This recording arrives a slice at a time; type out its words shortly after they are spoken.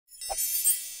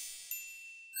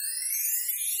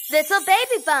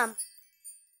LittleBabyBum.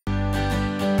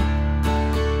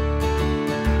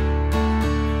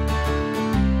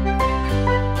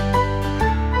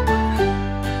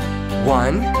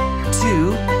 One,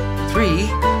 two, three,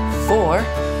 four,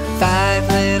 5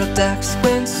 little ducks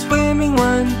went swimming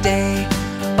one day,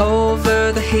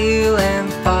 over the hill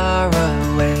and far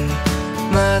away.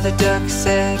 Mother duck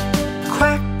said,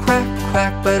 quack, quack,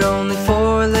 quack, but only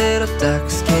 4 little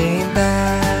ducks came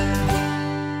back.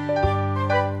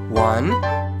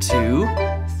 1, 2,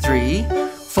 3,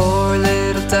 4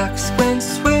 little ducks went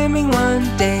swimming one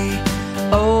day,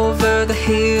 over the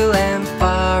hill and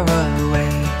far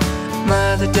away.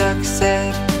 Mother duck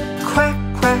said, quack,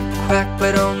 quack, quack,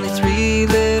 but only 3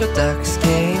 little ducks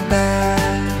came back.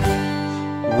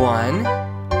 1,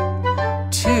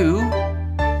 2,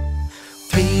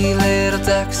 3 little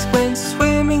ducks went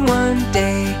swimming one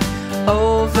day,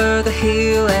 over the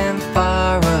hill and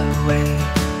far away.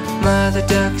 Mother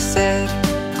duck said,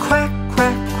 quack,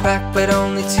 quack, quack, but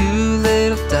only 2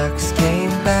 little ducks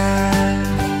came back.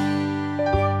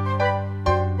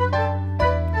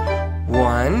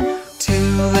 1, 2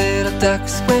 little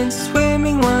ducks went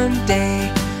swimming one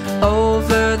day,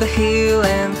 over the hill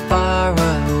and far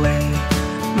away.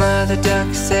 Mother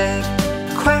duck said,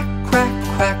 quack, quack,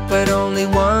 quack, but only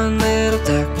 1 little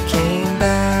duck came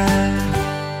back.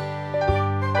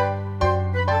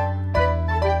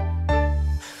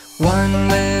 1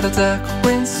 little duck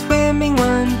went swimming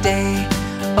one day,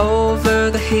 over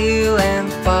the hill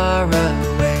and far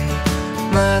away.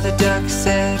 Mother duck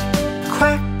said,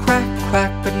 quack, quack,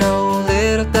 quack, but no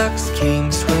little ducks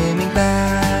came swimming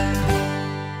back.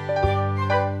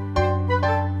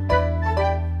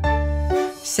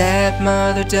 Sad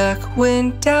mother duck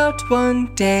went out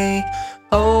one day,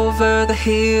 over the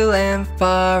hill and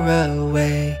far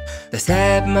away. The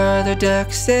sad mother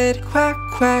duck said, quack,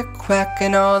 quack, quack,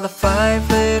 and all the 5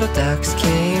 little ducks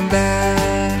came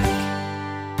back.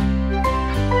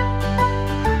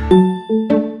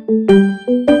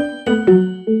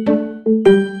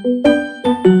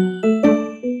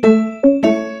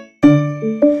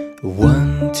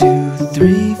 One, two,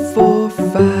 three, 4,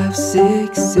 5,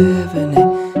 6, 7, 8,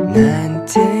 9,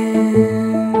 10.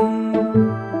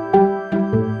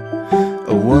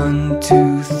 1,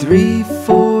 2, 3,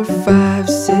 4, 5,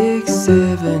 6,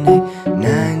 7, 8,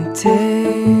 9,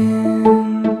 10.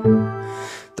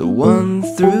 The 1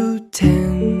 through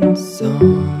 10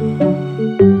 song.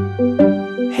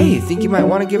 Hey, think you might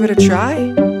want to give it a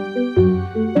try?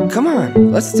 Come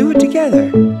on, let's do it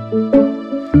together.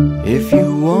 If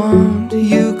you want,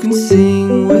 you can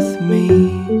sing with me.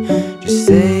 Just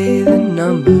say the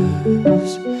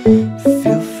numbers,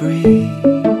 feel free.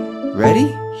 Ready?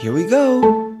 Here we go.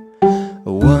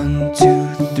 1, 2,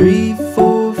 3,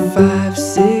 4, 5,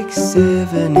 6,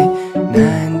 7, 8,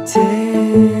 9,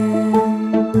 10.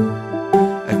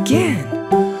 Again.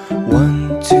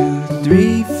 1, 2,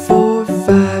 3, 4,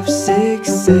 5, 6,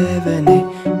 7, 8,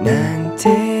 9,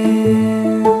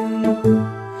 10.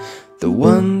 The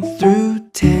 1 through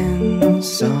 10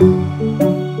 song.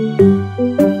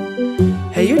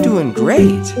 Hey, you're doing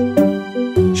great.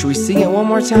 Should we sing it one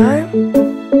more time?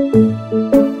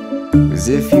 'Cause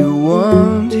if you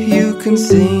want, you can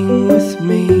sing with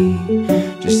me.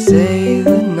 Just say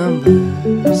the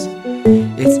numbers.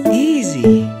 It's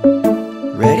easy.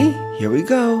 Ready? Here we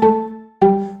go.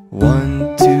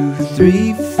 1, 2,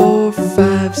 3, 4,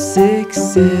 5, 6,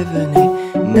 7, 8,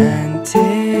 9,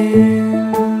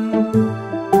 10.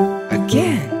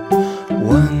 Again.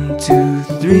 1, 2,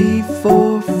 3,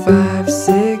 4, 5,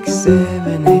 6,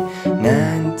 7, 8,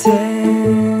 9,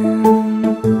 10.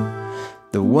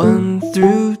 The 1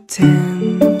 through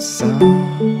 10 song.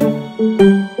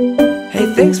 Hey,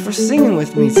 thanks for singing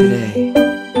with me today.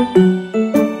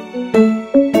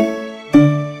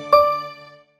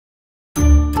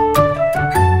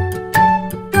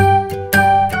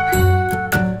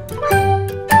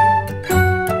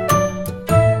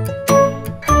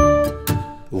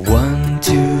 One,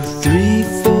 two, three,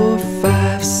 4,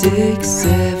 5, 6,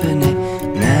 7, 8,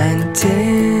 9,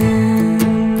 10.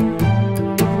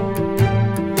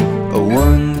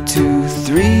 1, 2,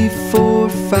 3, 4,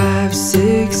 5,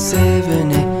 6,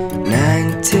 7, 8,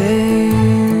 9,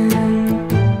 10.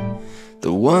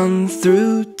 The 1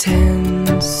 through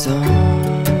 10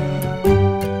 song.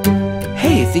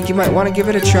 Hey, think you might want to give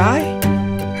it a try?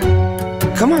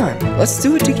 Come on, let's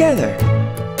do it together.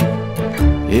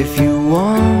 If you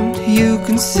want, you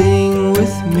can sing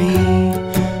with me.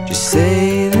 Just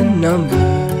say the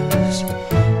numbers,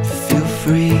 feel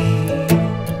free.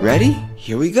 Ready?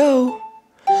 Here we go.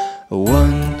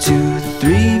 1, 2,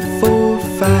 3, 4,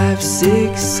 5,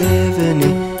 6, 7,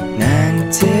 8,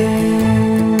 9,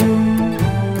 10.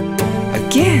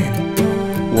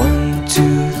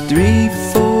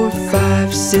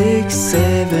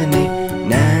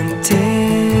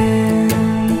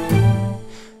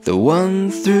 1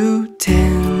 through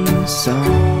 10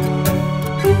 song.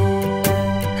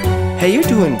 Hey, you're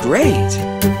doing great!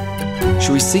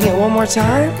 Should we sing it one more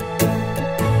time?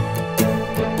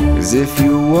 'Cause if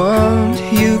you want,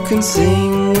 you can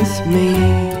sing with me.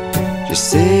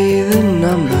 Just say the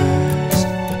numbers.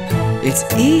 It's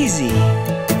easy.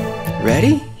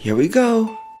 Ready? Here we go.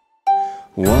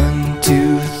 1,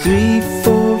 2, 3,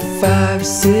 4, 5,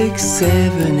 6,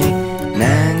 7, 8,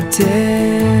 9, 10.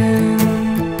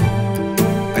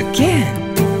 Again.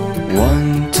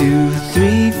 1, 2,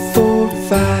 3, 4,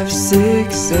 5,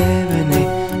 6, 7,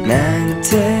 8, 9,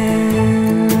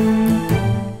 10.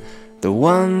 The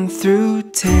 1 through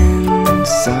 10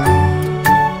 song.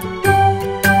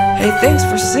 Hey, thanks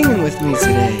for singing with me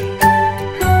today.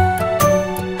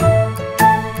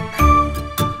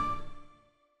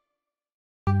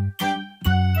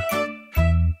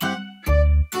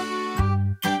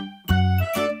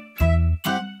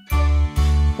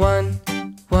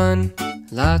 One,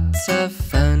 lots of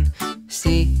fun.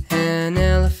 See an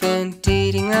elephant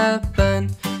eating a bun.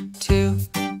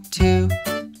 2,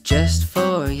 just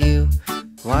for you.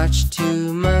 Watch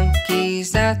 2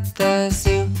 monkeys at the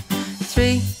zoo.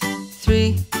 3,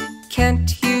 can't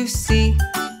you see?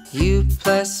 You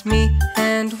plus me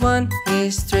and 1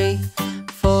 is 3.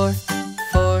 4,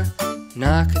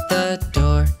 knock at the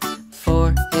door.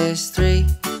 4 is 3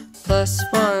 plus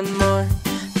 1 more.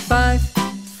 5,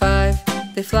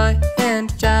 they fly and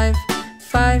dive.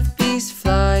 5 bees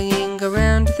flying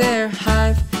around their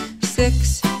hive.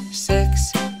 6,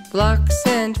 blocks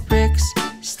and bricks.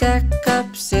 Stack up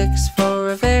 6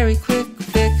 for a very quick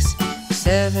fix.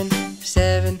 7,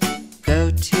 go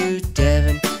to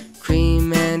Devon.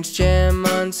 Cream and jam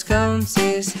on scones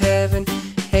is heaven.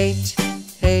 8,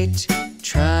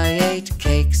 try 8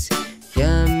 cakes.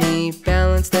 Yummy,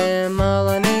 balance them all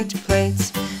on 8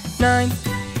 plates. 9,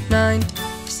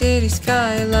 city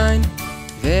skyline.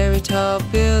 Very tall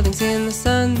buildings in the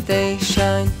sun they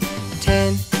shine.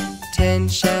 10,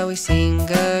 shall we sing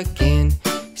again?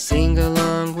 Sing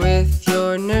along with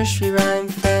your nursery rhyme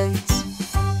friends.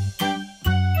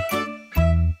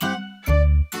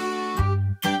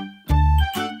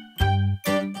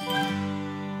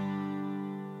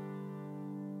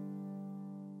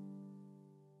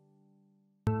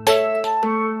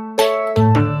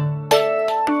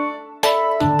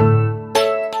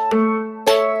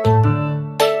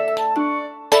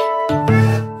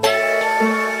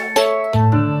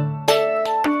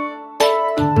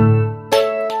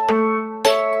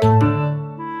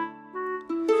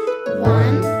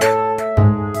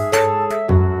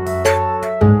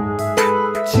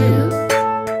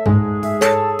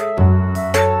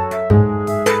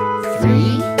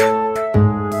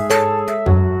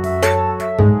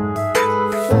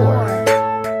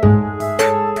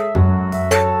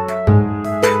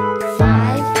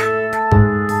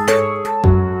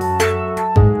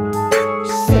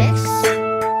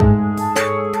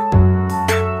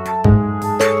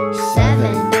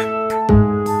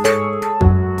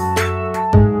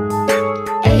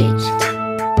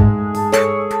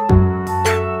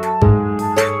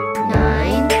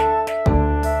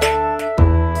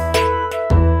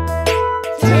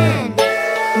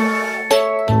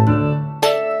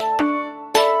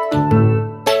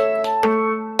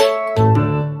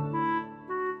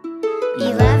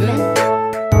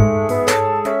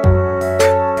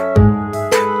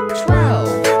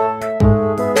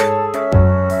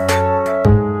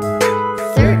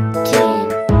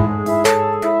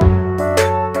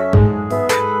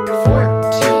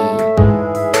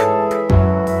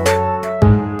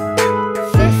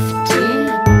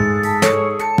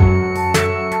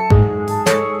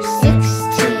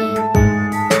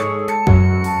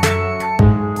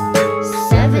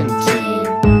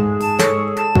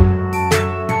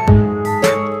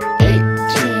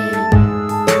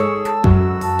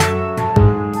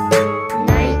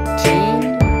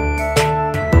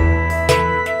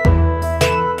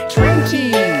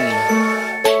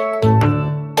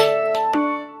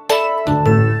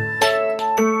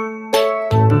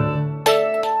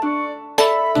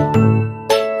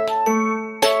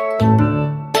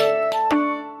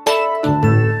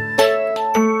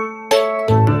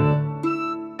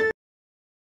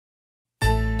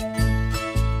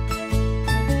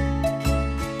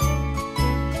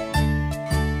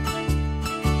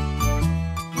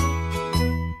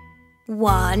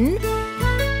 One,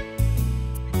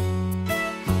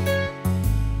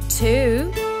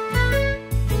 2,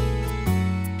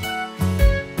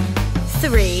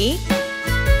 3,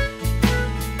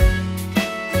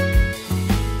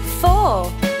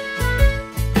 4,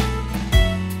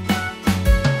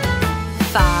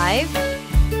 5,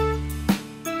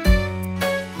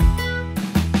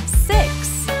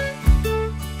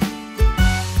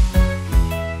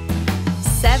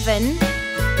 7,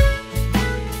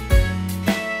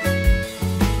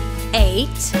 8,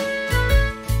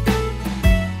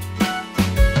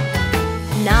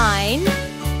 9,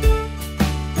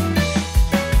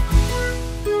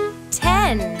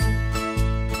 10,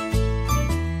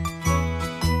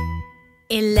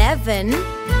 11,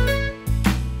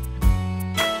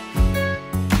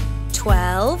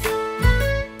 12,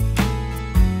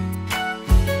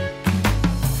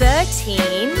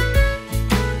 13,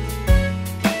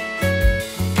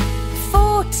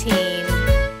 14,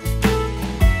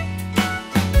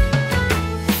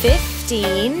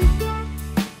 15,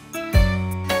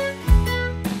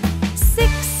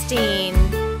 16,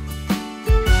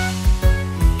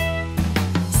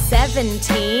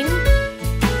 17,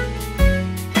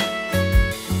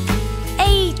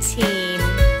 18,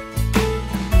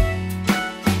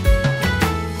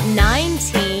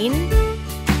 19,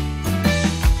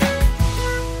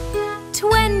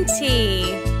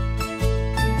 20.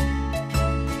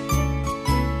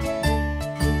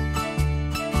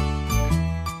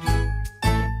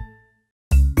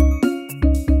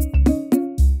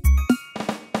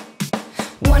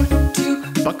 One, two,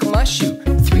 buckle my shoe.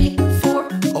 3, 4,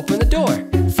 open the door.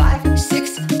 5,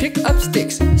 6, pick up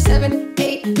sticks. 7,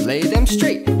 8, lay them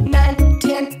straight. 9,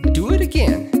 10, do it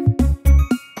again.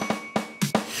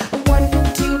 1,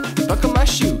 2, buckle my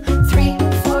shoe. 3,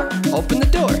 4, open the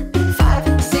door.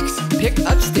 5, 6, pick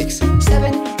up sticks.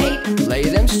 7, 8, lay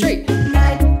them straight.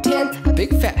 9, 10, a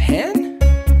big fat hen.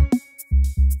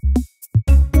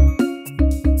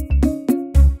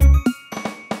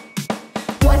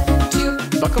 1, 2,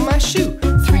 buckle my shoe.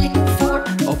 3, 4,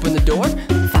 open the door.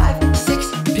 5,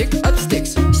 6, pick up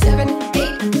sticks. 7,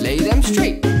 8, lay them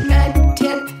straight. 9,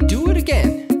 10, do it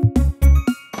again.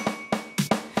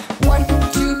 1,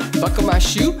 2, buckle my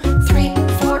shoe. 3,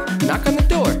 4, knock on the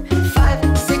door.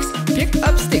 5, 6, pick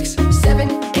up sticks. 7,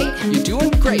 8, you're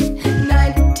doing great.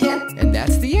 9, 10, and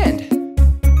that's the end.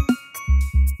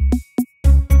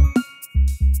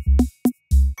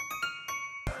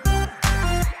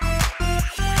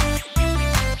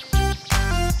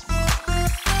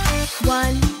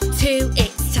 One, two,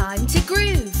 it's time to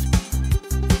groove.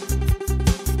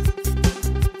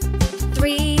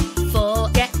 3, 4,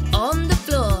 get on the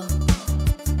floor.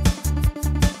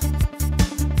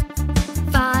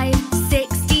 5,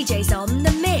 6, DJ's on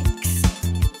the mix.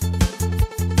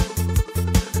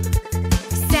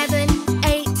 7,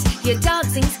 8, your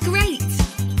dancing's great.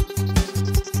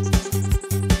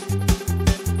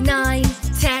 9,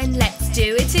 10, let's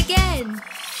do it again.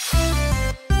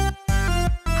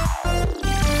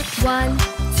 1,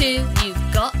 2, you've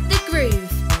got the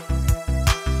groove.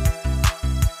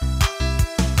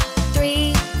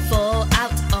 3, 4,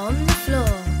 out on the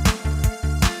floor.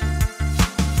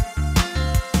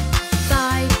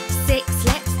 5, 6,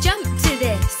 let's jump to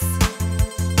this.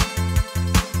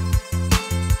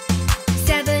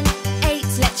 7, 8,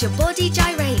 let your body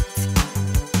gyrate.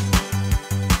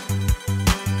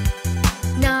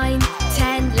 9,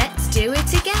 10, let's do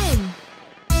it again.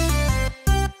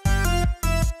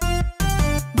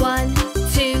 1,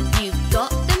 2, you've got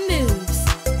the moves.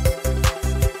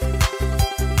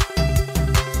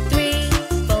 3,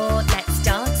 4, let's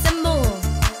dance some more.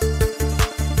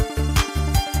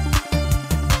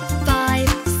 5,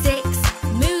 6,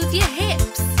 move your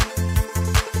hips.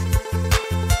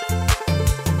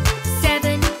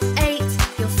 7, 8,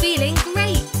 you're feeling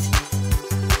great.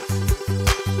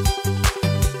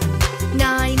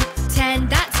 9, 10,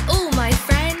 that's all, my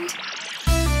friend.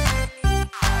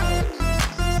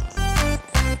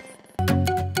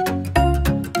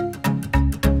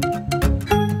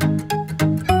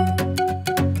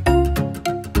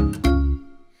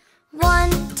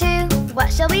 What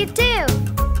shall we do?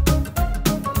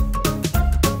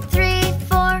 3,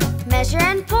 4, measure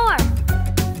and pour.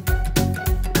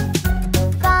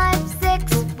 5,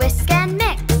 6, whisk and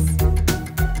mix.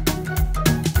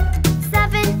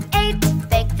 7, 8,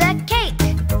 bake the cake.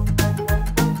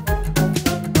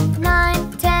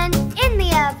 9, 10, in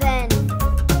the oven.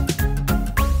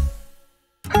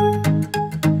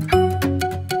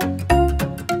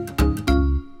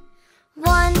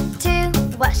 1, 2,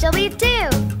 what shall we do?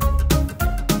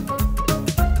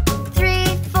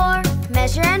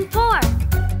 Measure and pour.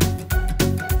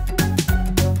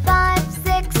 5,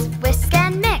 6, whisk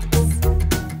and mix.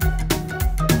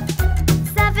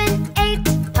 7, 8,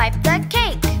 pipe the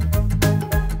cake.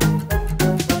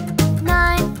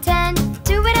 9, 10,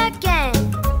 do it again.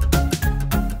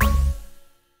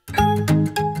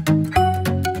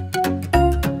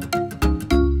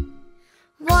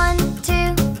 1,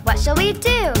 2, what shall we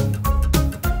do?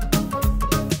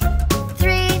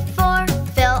 3, 4,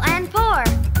 fill and pour.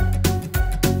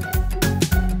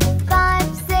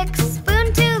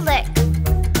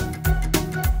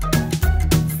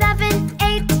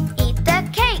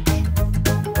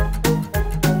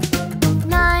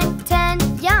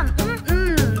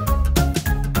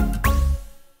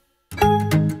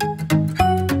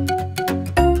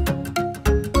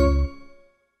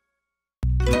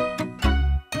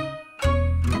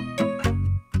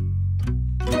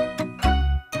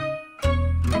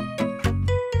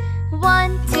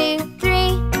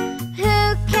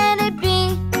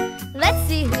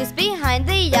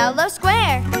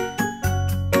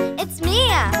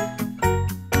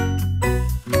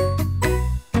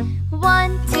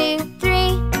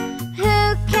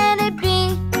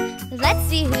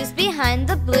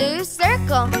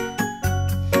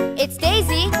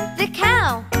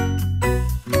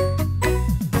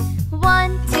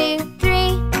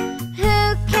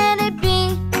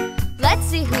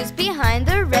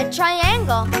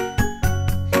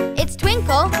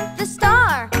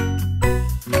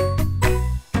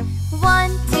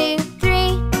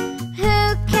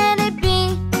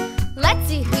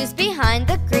 behind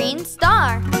the green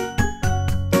star?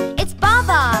 It's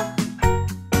Baba.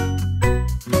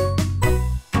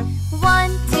 1,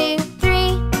 2, 3,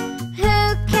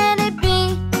 who can it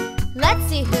be? Let's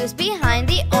see who's behind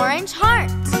the orange heart.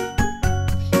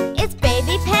 It's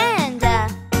Baby Panda.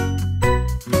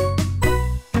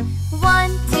 1,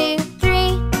 2, 3,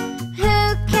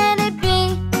 who can it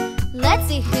be? Let's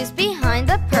see who's behind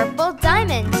the purple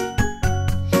diamond.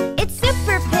 It's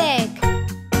Super Pig.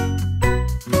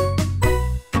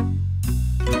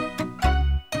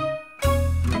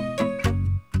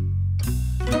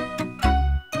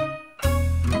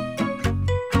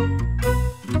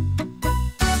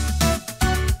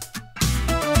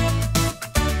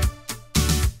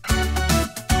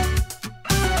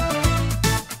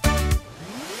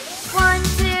 1,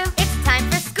 2, it's time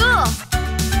for school.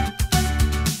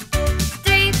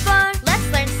 3, 4, let's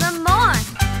learn some more.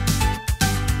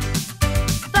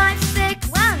 5, 6,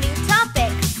 wow, new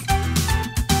topics.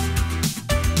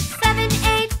 7,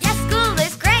 8, yes, school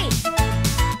is great.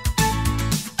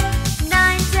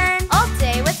 9, 10, all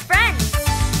day with friends.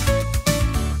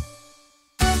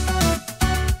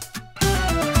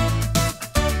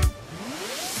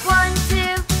 1,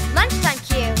 2, lunchtime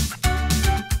cue.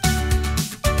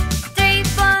 3,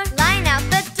 4, line out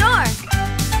the door.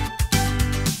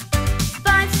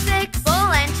 5, 6,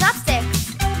 bowl and chopsticks.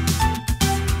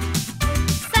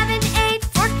 7, 8,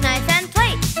 fork, knife and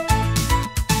plate.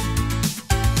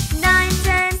 9,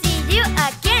 10, see you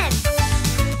again.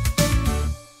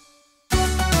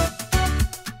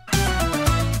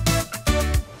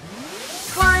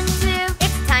 1, 2,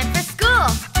 it's time for school.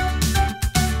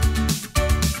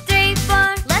 3,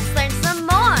 4, let's learn some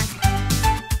more.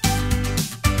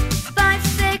 5,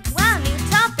 6, wow, new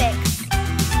topics.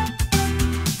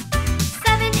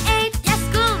 7, 8, yes,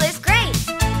 school is great.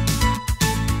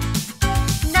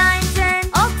 9, 10,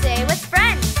 all day with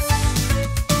friends.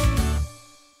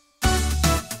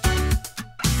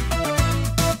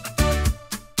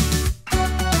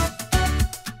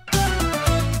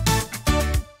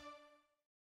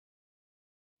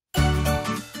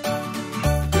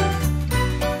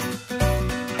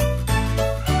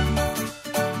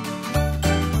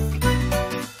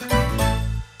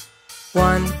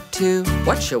 1, 2,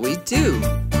 what shall we do?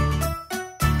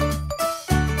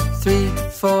 3,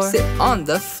 4, sit on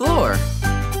the floor.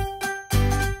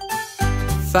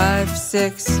 5,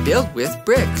 6, build with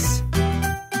bricks.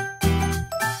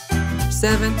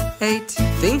 7, 8,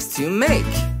 things to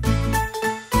make.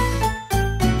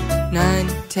 9,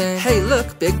 10, hey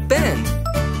look, Big Ben.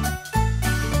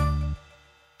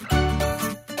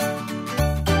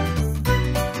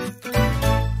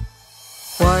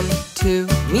 1, 2,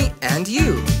 me and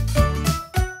you.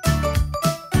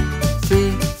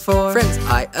 3, 4, friends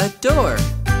I adore.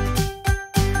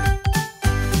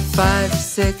 5,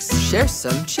 6, share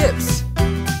some chips.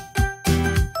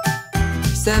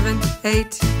 7,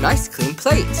 8, nice clean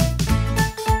plate.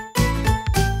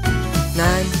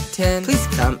 9, 10, please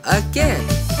come again.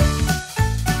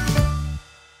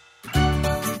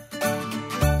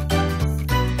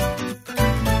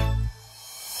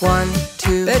 1,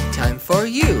 2, bedtime for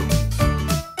you.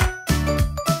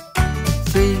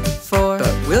 3, 4,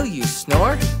 but will you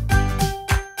snore?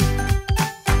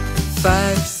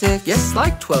 5, 6, yes,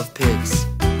 like 12 pigs.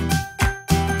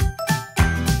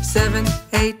 7,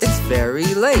 8, it's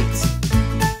very late.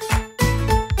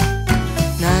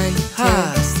 9,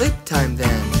 10, sleep time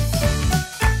then.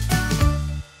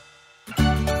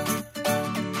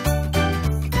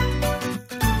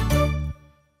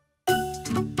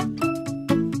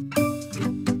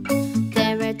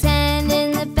 There were 10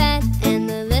 in the bed, and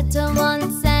the little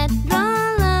one said,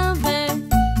 roll over,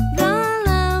 roll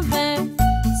over.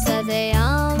 So they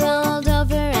all rolled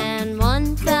over and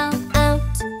one fell out.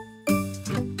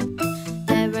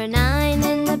 There were 9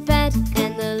 in the bed,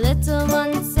 and the little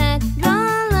one said,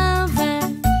 roll over,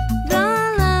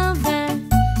 roll over.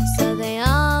 So they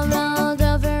all rolled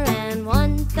over and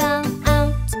one fell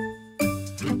out.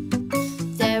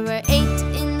 There were 8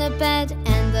 in the bed,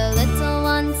 and the little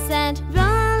one said,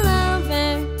 roll over,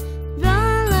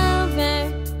 roll over.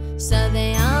 So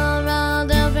they all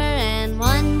rolled over and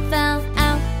one fell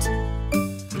out.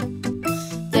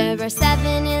 There were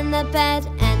 7 in the bed,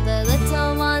 and the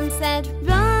little one said,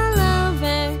 roll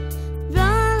over,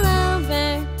 roll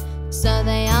over. So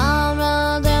they all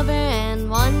rolled over and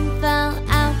one fell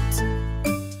out.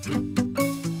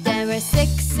 There were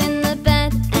 6 in the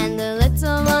bed, and the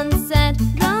little one said,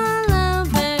 roll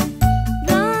over,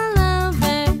 roll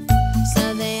over.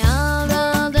 So they all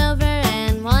rolled over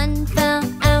and one fell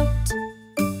out.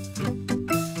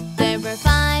 There were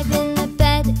 5 in the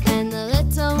bed, and the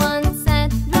little one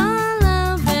said, roll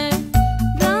over,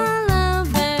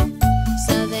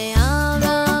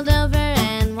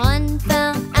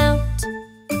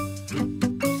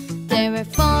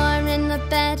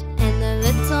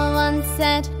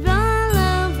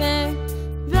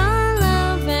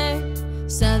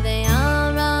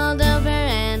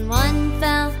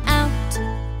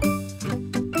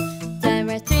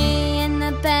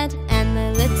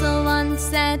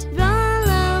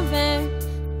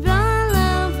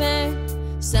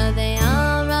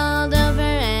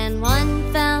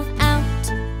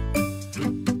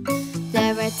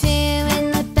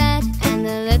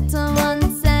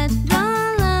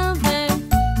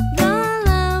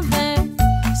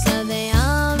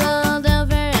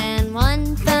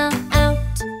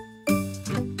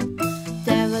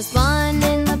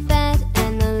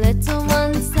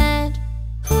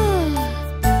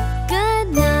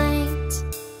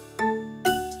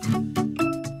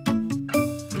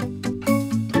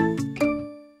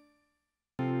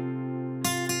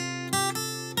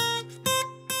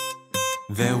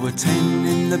 There were 10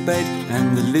 in the bed,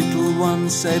 and the little one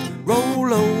said,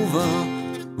 roll over,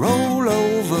 roll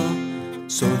over.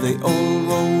 So they all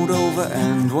rolled over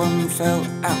and one fell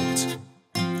out.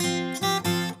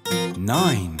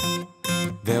 9.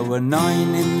 There were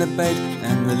 9 in the bed,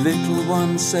 and the little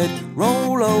one said,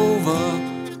 roll over,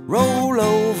 roll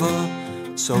over.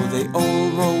 So they all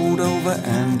rolled over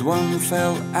and one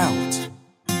fell out.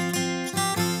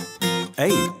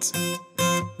 8.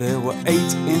 There were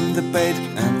 8 in the bed,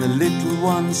 and the little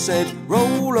one said,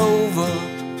 roll over,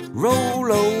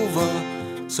 roll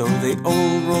over. So they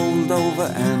all rolled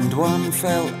over and one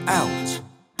fell out.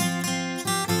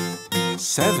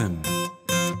 7.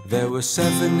 There were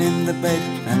 7 in the bed,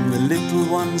 and the little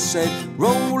one said,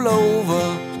 roll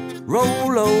over,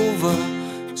 roll over.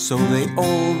 So they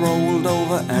all rolled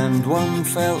over and one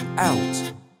fell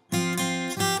out.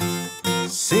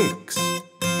 6.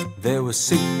 There were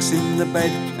 6 in the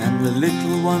bed, and the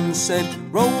little one said,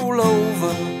 roll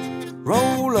over,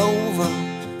 roll over.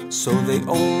 So they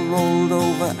all rolled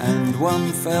over and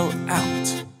one fell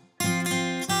out.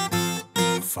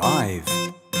 5.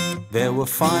 There were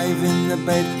 5 in the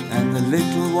bed, and the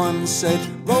little one said,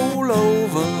 roll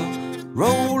over,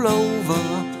 roll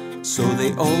over. So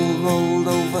they all rolled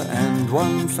over and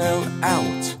one fell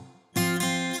out.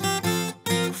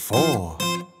 4.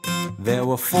 There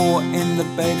were 4 in the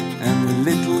bed, and the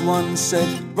little one said,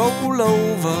 roll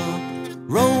over,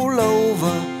 roll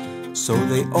over. So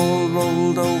they all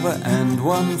rolled over and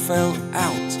one fell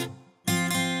out.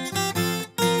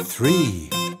 3.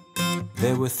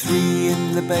 There were 3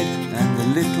 in the bed, and the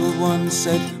little one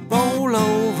said, roll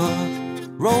over,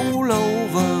 roll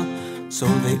over. So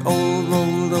they all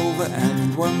rolled over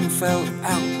and one fell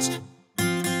out.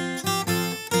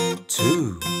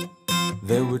 2.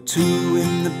 There were 2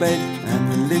 in the bed,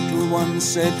 and the little one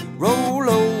said, roll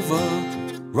over,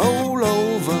 roll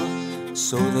over.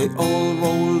 So they all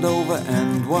rolled over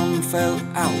and one fell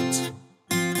out.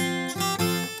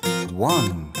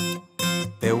 1.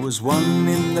 There was 1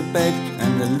 in the bed,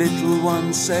 and the little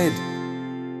one said,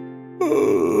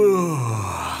 oh,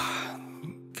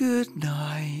 good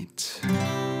night.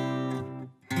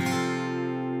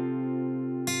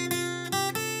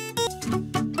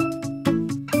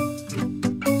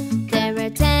 There were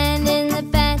 10 in the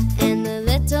bed, and the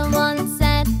little one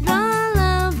said, roll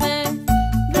over,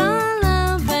 roll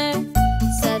over.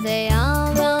 So they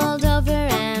all rolled over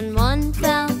and one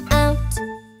fell out.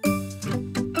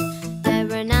 There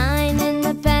were 9 in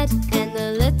the bed, and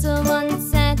the little one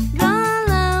said, roll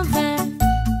over,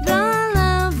 roll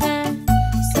over.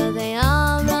 So they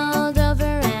all rolled over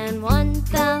and one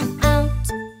fell out.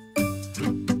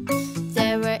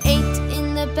 There were 8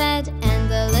 in the bed, and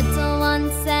the little one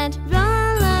said,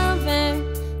 roll over,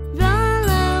 roll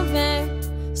over.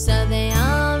 So they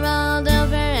all rolled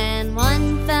over and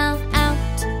one fell out.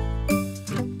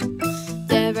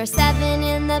 There were 7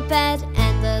 in the bed,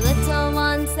 and the little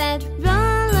one said,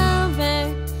 roll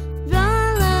over,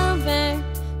 roll over.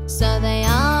 So they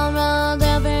all rolled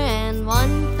over and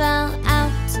one fell out.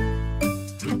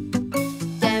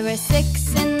 There were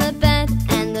 6 in the bed,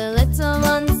 and the little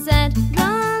one said,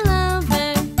 roll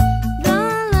over,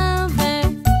 roll over.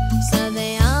 So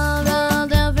they all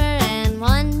rolled over and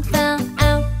one fell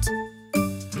out.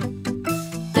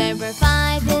 There were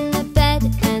 5 in the bed,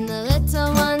 and the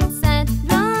little one said,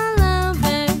 roll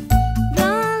over,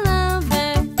 roll over.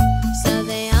 So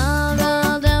they all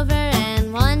rolled over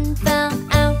and one fell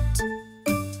out.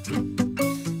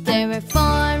 There were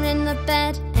 4 in the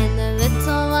bed, and the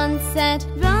little one said,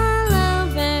 roll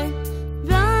over,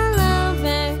 roll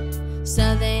over.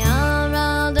 So they all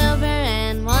rolled over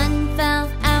and one fell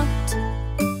out.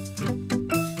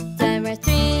 There were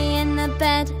 3 in the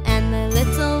bed, and the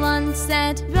little one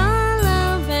said, roll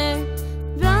over,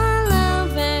 roll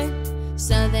over.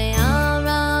 So they all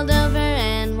rolled over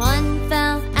and one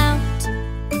fell out.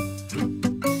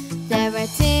 There were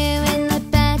 2 in the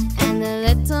bed, and the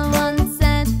little one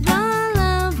said, roll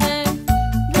over,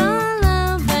 roll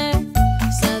over.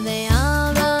 So they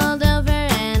all rolled over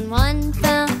and one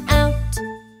fell out.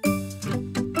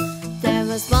 There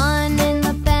was 1 in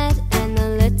the bed, and the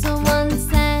little one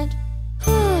said,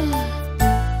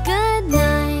 good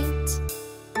night.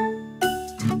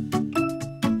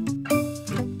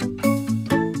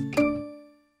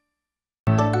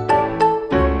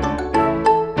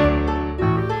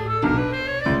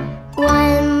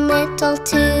 One little,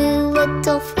 2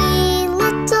 little, 3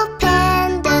 little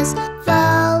pandas.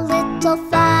 4 little,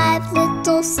 5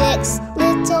 little, 6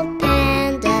 little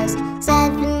pandas.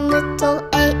 7 little,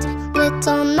 8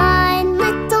 little, 9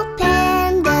 little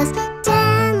pandas.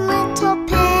 10 little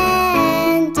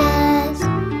pandas.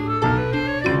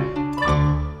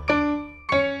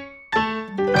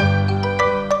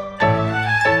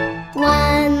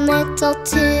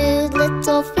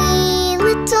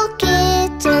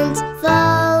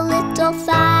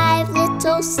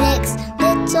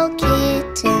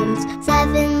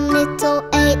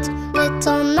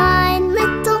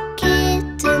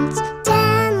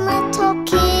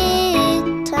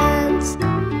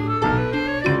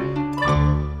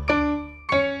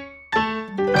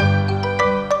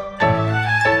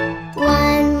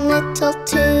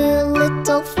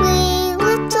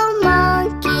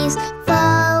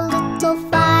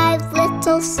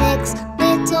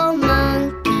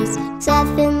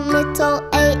 7, little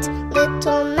 8,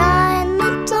 little 9,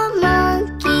 little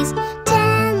monkeys,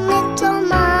 10 little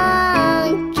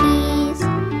monkeys.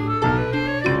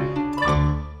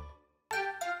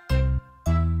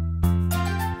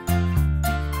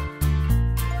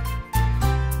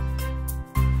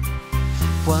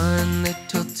 1,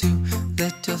 little 2,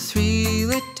 little 3,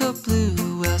 little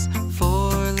blue whales.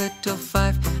 4, little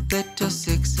 5, little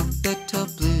 6, little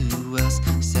blue whales.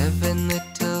 7,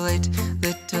 little 8,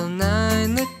 little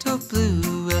 9, little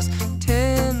blue whales.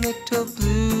 10 little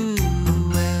blue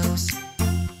whales.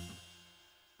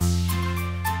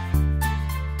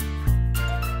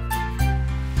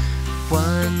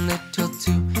 1, little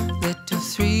 2, little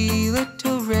 3,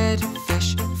 little red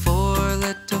fish. 4,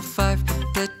 little 5,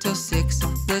 little 6,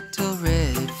 little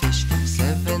red fish.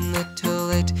 7,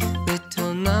 little 8,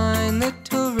 little 9,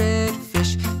 little red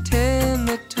fish. 10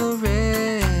 little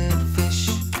red fish.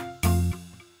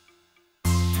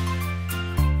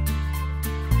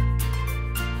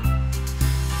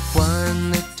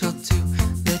 1, little 2,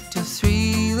 little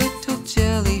 3, little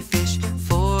jellyfish.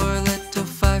 4, little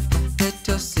 5,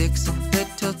 little 6,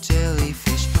 little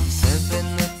jellyfish.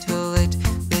 7, little 8,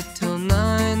 little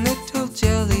 9, little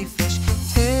jellyfish.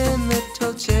 10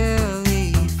 little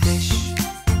jellyfish.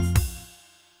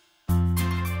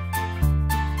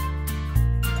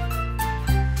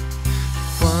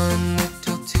 1,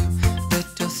 little 2,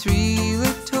 little 3,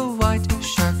 little white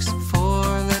sharks.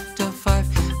 4, little 5,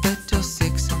 little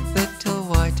 6, little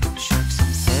white sharks.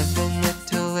 7,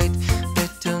 little 8,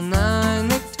 little 9,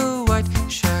 little white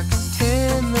sharks.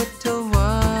 10 little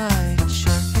white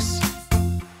sharks.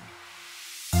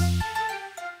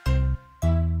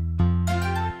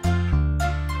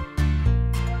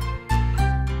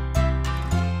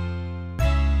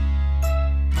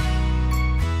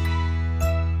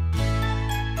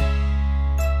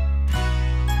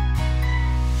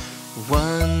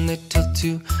 1, little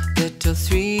 2, little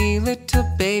 3, little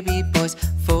baby boys.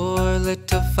 4,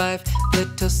 little 5,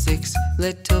 little 6,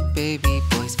 little baby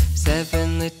boys.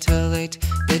 7, little 8,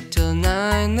 little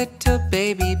 9, little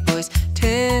baby boys.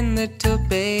 10 little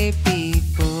baby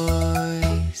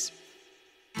boys.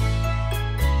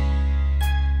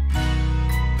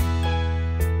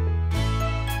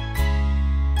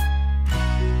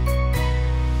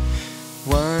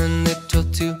 1, little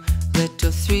 2,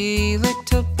 little 3,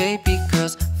 little baby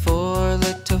girls. 4,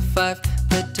 little 5,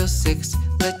 little 6,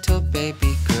 little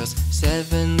baby girls.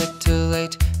 7, little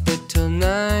 8, little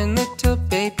 9, little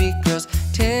baby girls.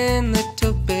 10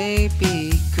 little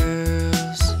baby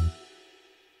girls.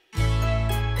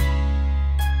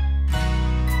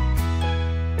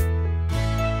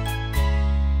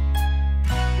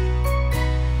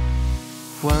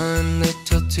 1,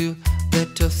 little 2,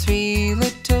 little 3,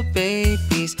 little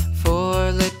babies.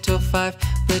 4, little 5,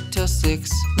 little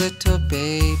 6, little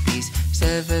babies.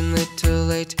 7,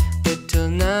 little 8, little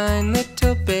 9,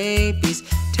 little babies.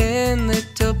 10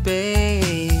 little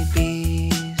babies.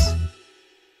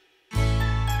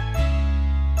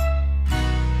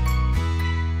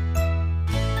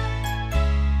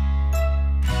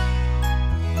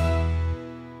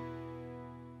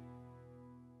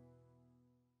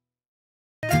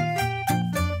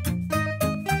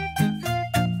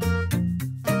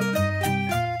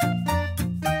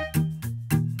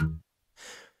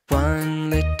 1,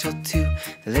 little 2,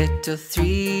 little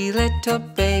 3, little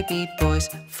baby boys.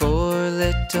 4,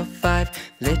 little 5,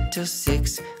 little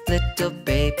 6, little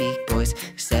baby boys.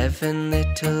 7,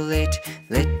 little 8,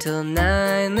 little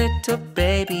 9, little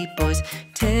baby boys.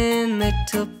 10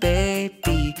 little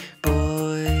baby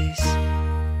boys.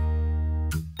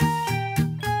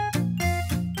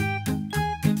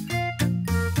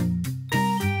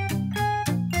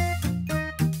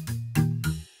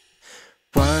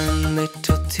 1,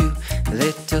 little 2,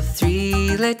 little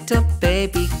 3, little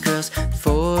baby girls.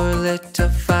 4, little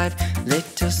 5,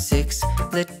 little 6,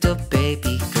 little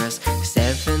baby girls.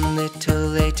 7,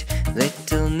 little 8,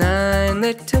 little 9,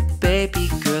 little baby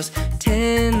girls.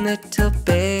 10 little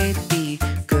baby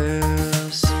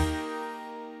girls.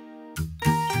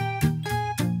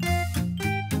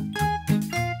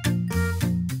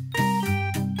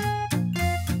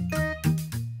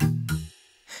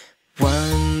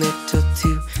 1, little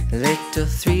 2, little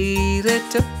 3,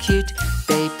 little cute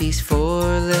babies.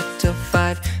 4, little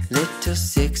 5, little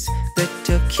 6,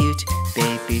 little cute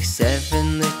babies.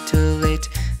 7, little 8,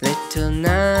 little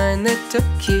 9, little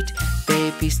cute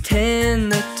babies. 10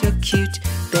 little cute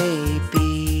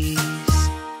babies.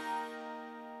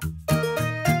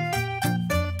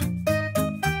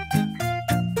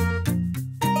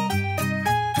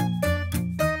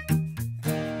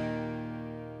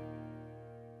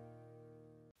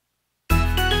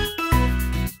 1,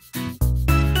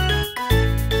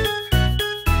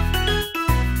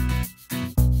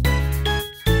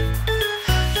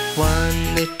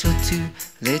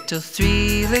 little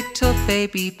 3 little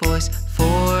baby boys, 4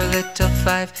 little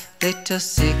 5 little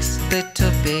 6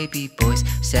 little baby boys,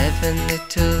 7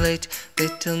 little 8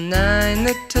 little 9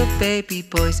 little baby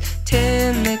boys,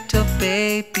 10 little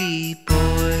baby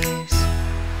boys.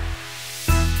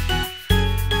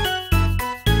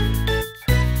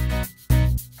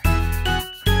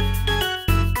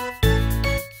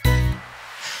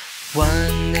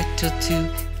 One little 2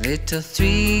 little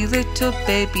 3 little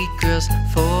baby girls,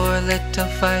 4 little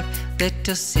 5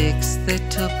 little 6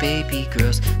 little baby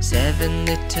girls, 7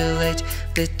 little 8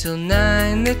 little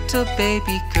 9 little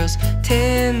baby girls,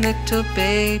 10 little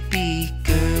baby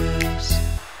girls.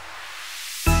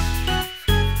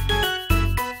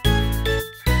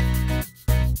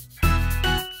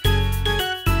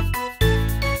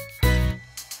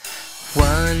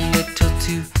 One little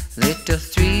 2 little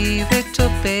 3 little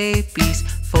babies,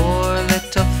 4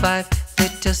 little 5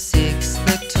 little 6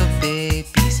 little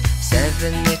babies,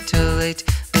 7 little 8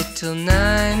 little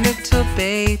 9 little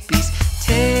babies,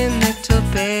 10 little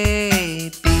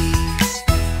babies.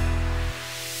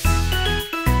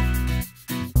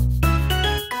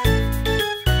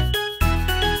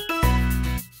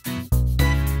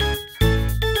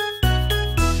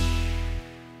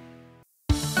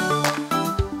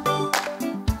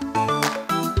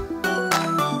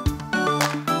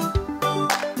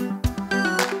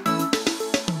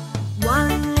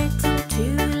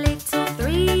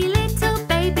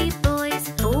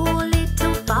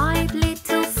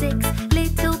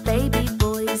 Baby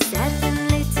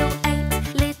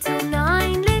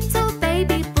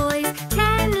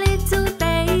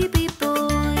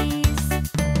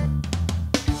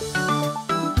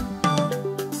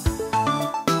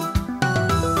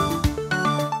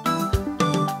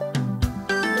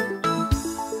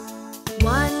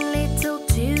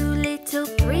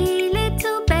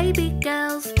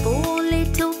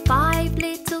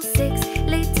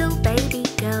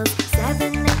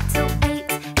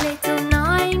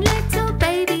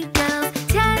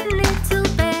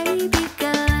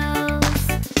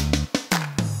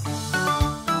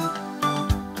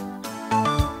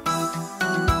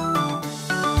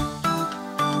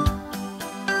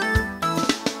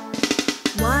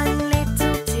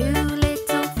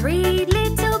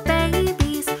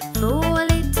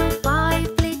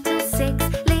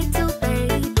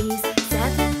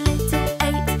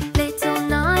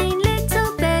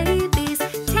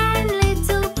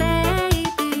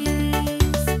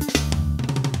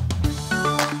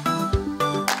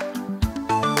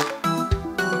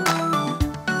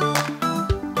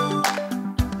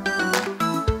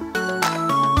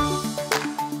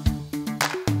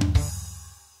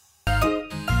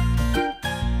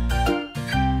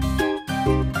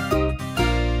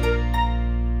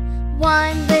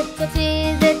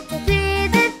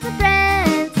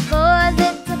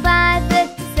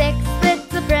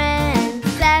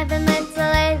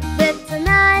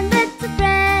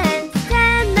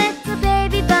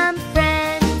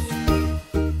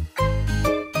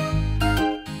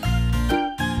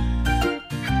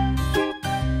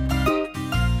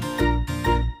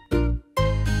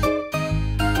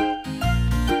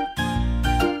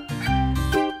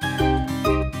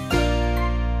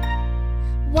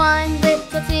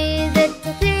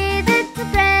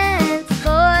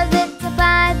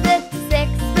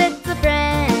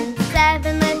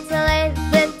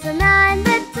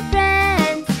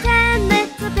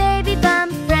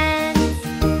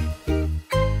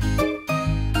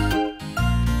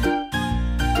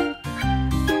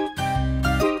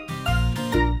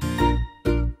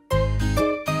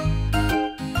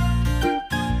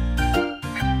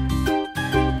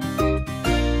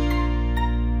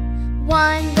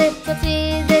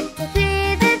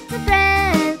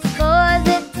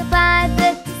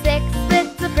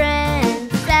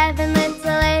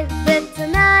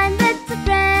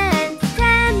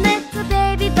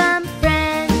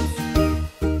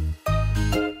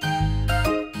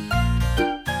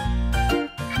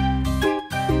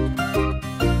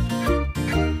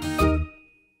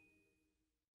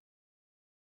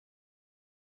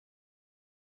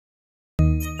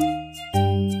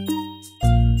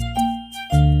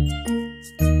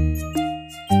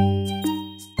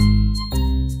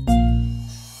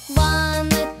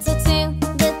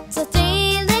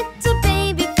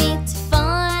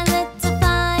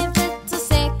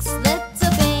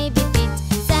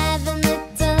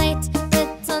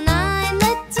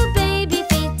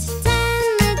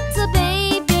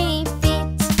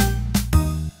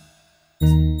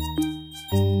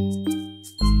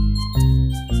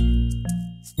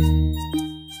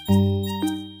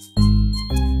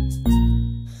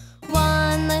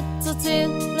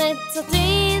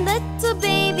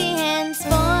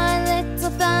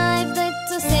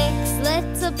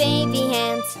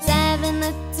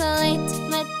little 8,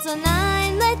 little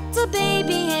 9, little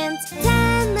baby hens,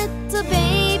 10 little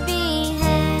baby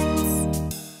hens.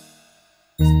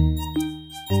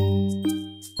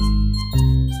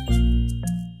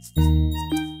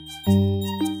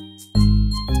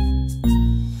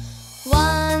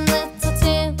 One little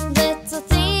 2, little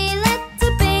 3,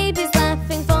 little babies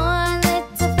laughing. 4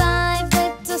 little 5,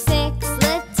 little 6,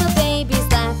 little babies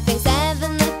laughing.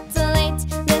 7 little 8,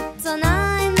 little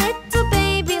 9, little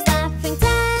babies laughing.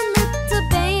 10 little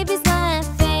babies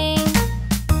laughing.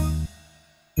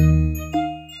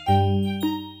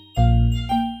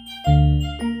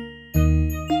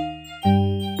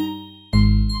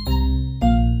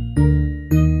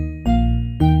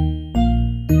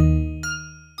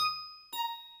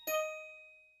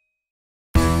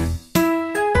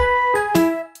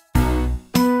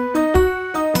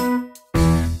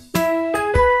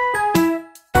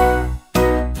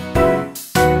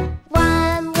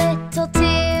 One little 2,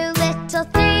 little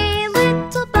 3,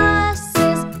 little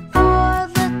buses. 4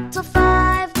 little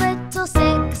 5, little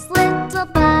 6, little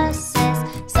buses.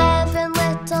 7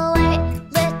 little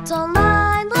 8, little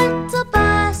 9, little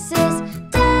buses.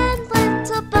 10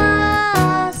 little buses.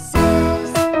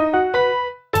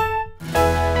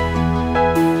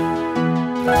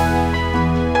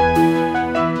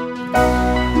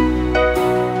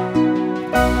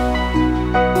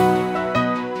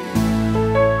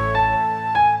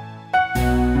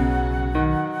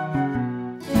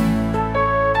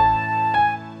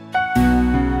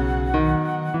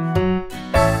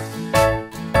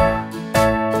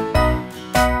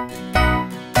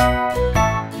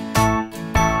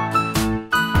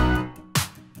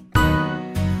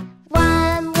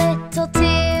 One little 2,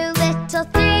 little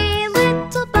 3,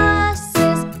 little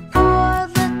buses. 4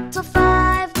 little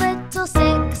 5, little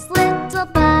 6, little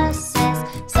buses.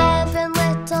 7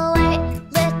 little 8,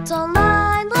 little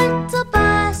 9, little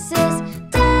buses.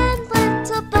 10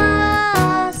 little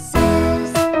buses.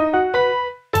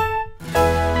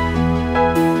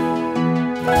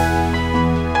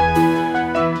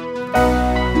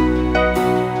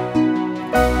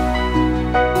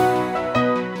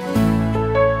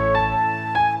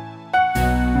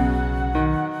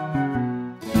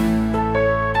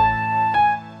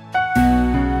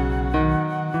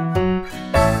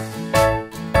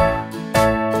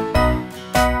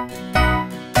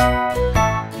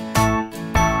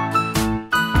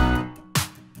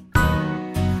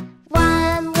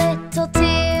 One little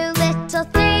 2, little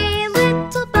 3,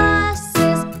 little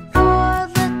buses.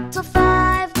 4 little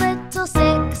 5, little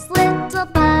 6, little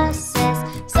buses.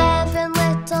 7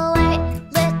 little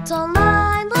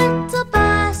 8, little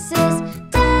 9,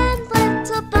 little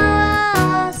buses.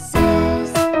 10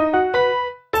 little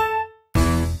buses.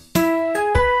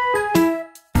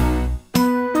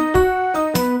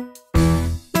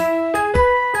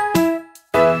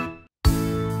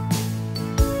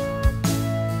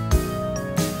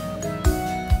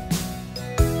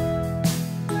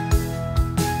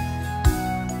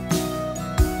 One little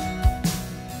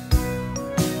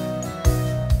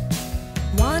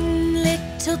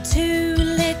 2,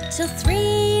 little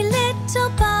 3, little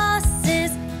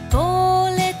buses. 4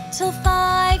 little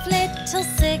 5, little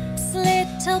 6,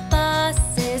 little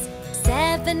buses.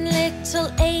 7 little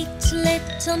 8,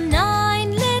 little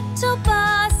 9, little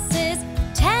buses.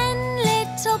 10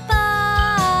 little buses.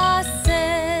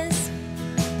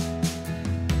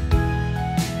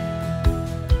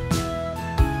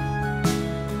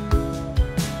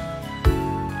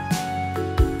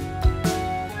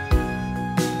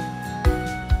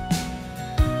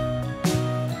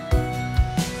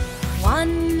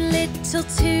 One little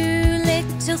 2,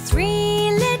 little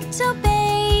 3, little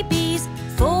babies.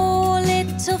 4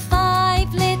 little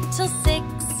 5, little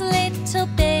 6, little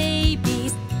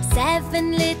babies.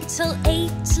 7 little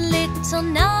 8, little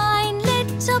 9,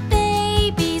 little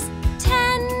babies.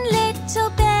 10 little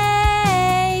babies.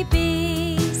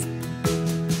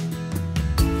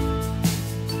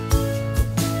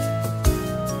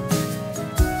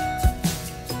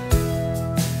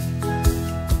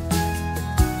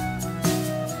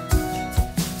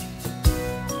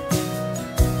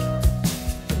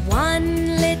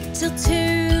 One little 2,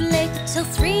 little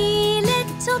 3,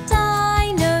 little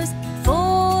dinos.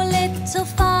 4 little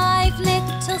 5,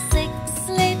 little 6,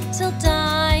 little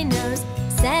dinos.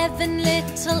 7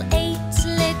 little 8,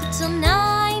 little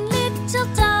 9, little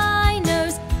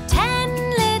dinos. 10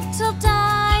 little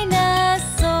dinosaurs.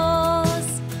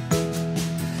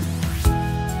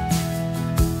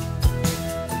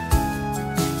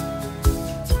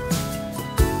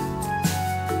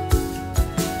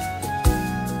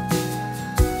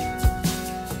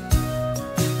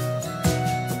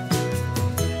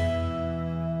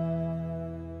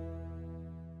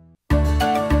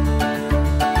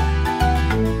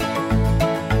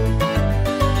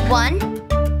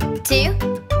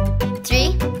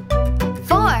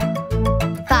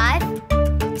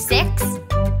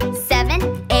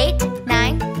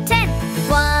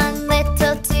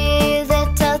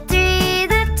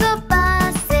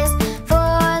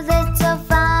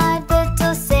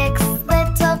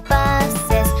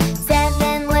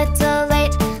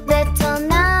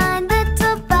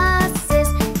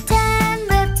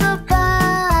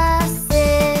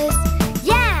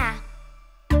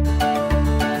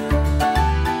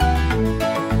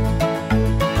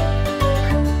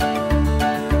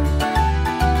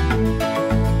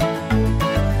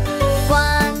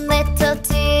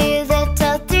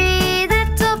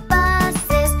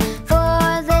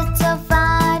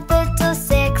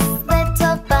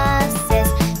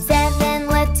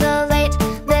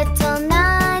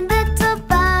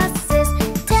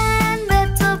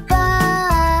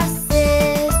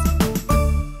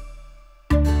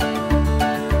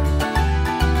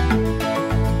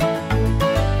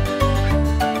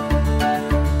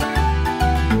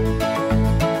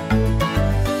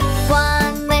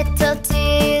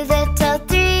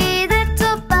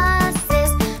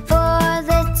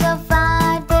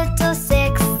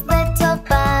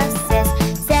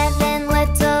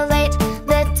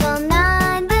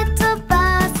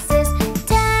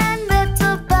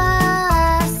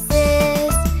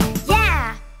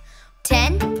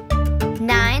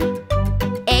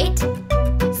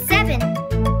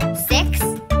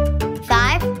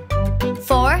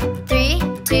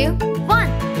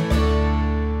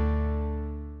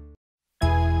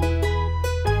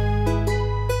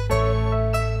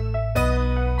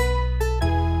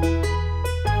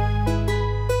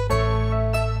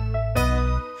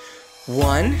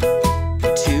 1,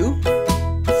 2,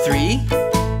 3,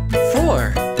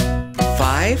 4,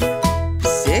 5,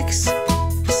 6,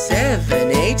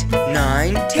 7, 8,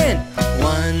 9, 10.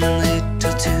 1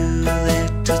 little, 2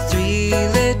 little, 3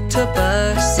 little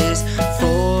buses.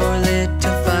 4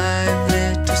 little, 5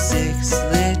 little, 6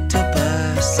 little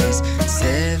buses.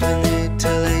 7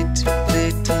 little, 8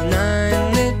 little,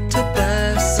 9 little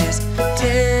buses.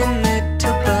 10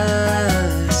 little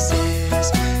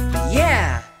buses.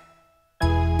 Yeah!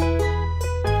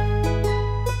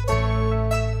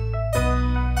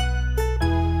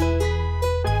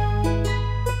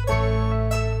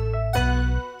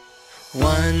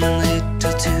 1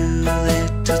 little, 2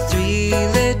 little, 3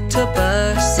 little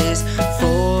buses.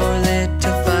 4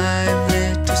 little, 5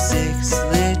 little, 6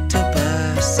 little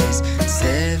buses.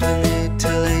 7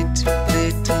 little, 8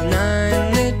 little,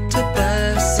 9 little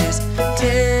buses.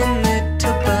 10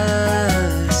 little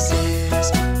buses.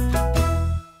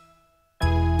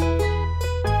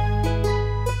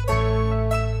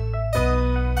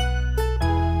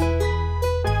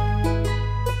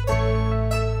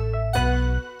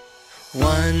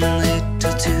 1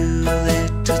 little, 2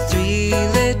 little, 3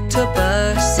 little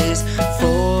buses.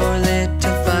 4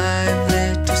 little, 5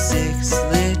 little, 6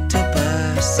 little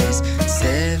buses.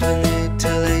 7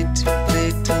 little, 8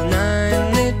 little,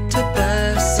 9 little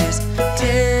buses.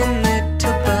 10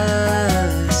 little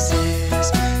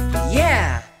buses.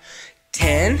 Yeah!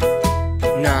 10,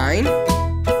 9,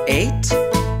 8,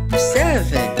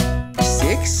 7,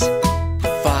 6,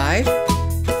 5,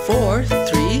 4,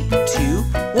 3, 2,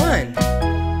 1.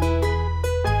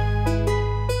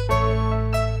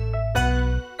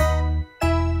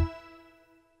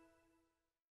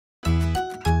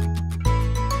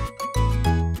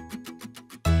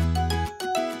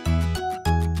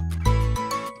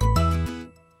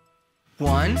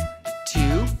 1,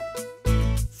 2,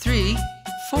 3,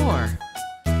 4,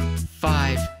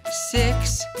 5,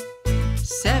 6,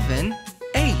 7,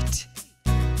 8,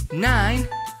 9,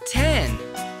 10.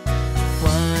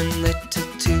 1 little,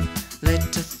 2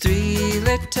 little, 3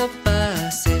 little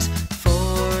buses.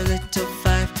 4 little,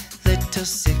 5 little,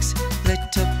 6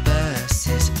 little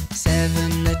buses.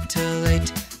 7 little,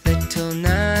 8 little,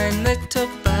 9 little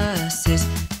buses.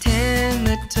 10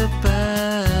 little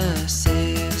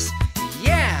buses.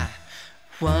 Yeah!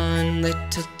 1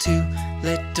 little, 2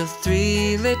 little,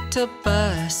 3 little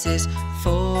buses.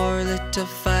 4 little,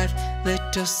 5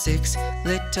 little, 6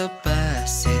 little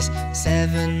buses.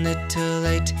 7 little,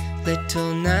 8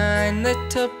 little, 9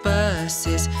 little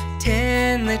buses.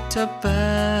 10 little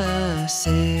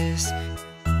buses.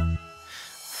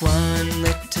 1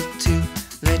 little, 2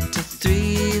 little,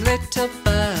 3 little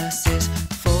buses.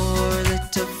 4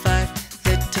 little, 5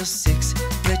 little, 6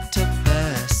 little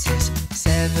buses.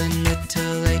 7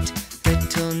 little, 8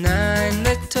 little, 9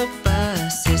 little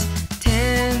buses.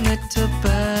 10 little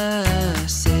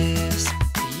buses.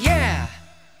 Yeah!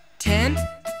 10,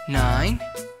 9,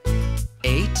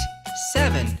 8,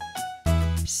 7,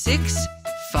 6,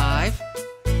 5,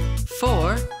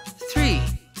 4, 3,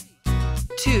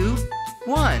 2,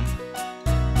 1.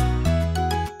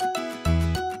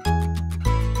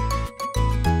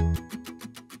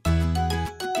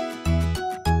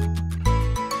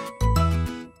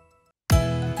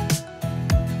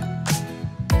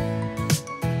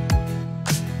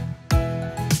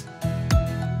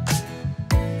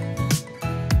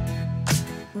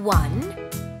 1,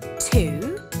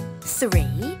 2,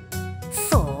 3,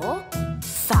 4,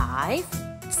 5,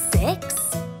 6,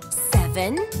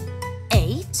 7,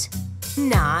 8,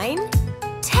 9,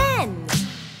 10.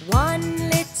 1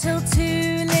 little,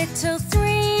 2 little,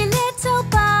 3 little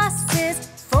buses.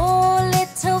 4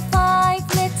 little,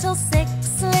 5 little,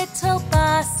 6 little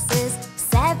buses.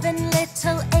 7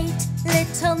 little, 8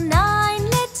 little, 9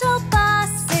 little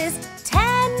buses.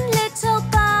 10 little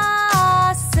buses.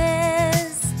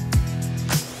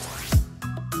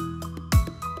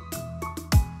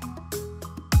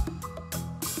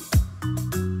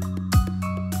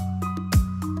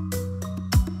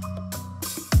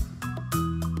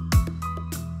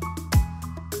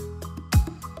 1,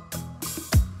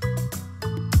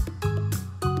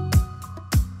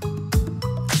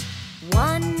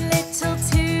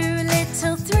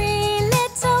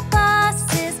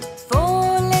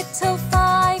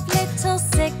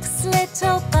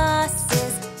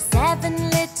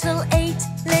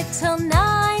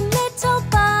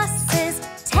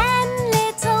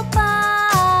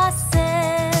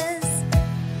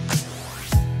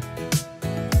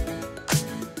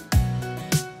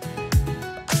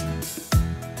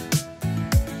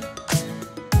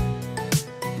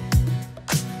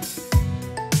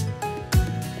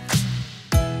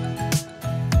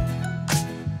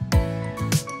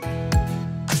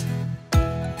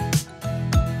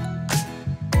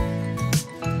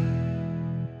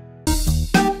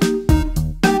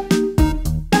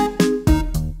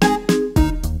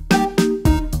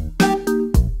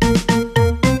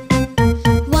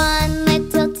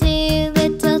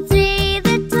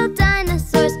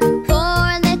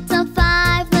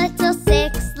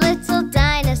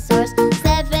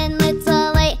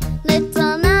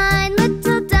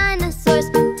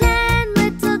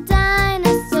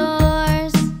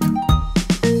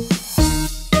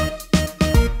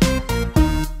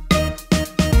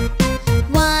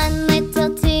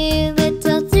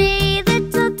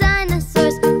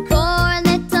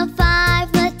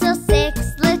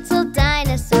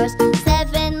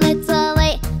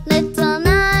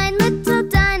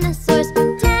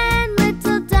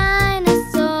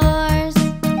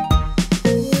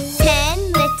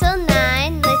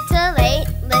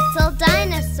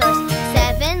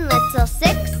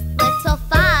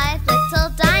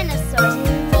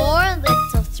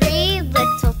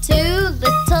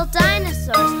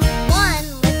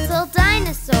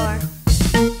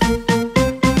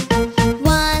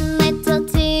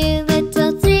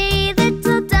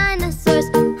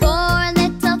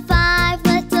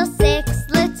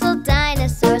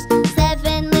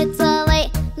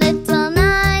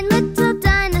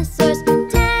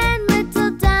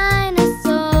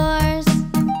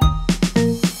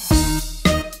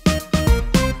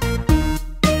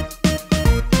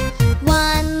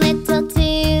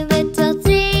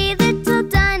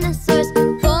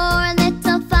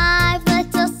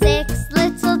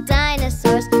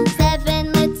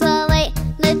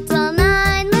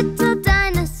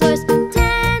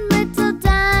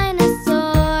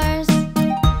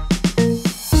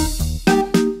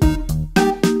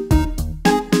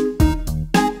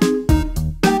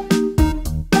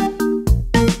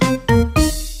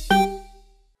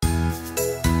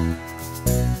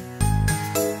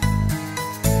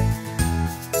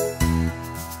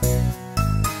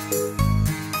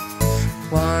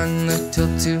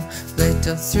 little 2,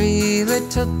 little 3,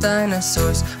 little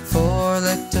dinosaurs. 4,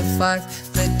 little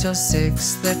 5, little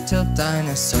 6, little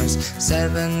dinosaurs.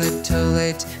 7, little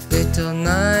 8, little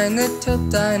 9, little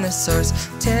dinosaurs.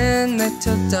 10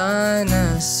 little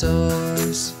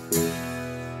dinosaurs.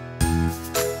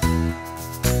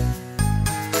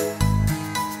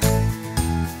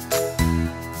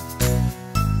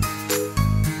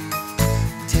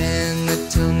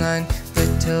 Little 9,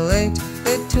 little 8,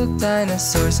 little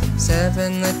dinosaurs.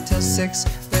 7, little 6,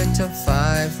 little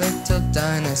 5, little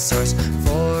dinosaurs.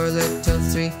 4, little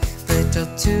 3, little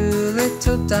 2,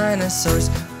 little dinosaurs.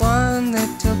 1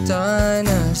 little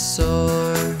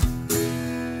dinosaur.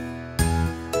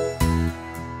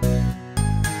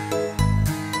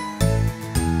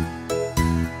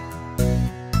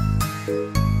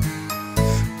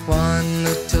 One,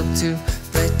 little 2,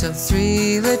 little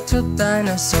 3, little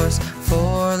dinosaurs.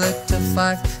 4, little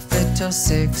 5, little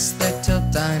 6, little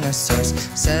dinosaurs.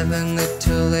 7,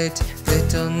 little 8,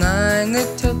 little 9,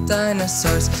 little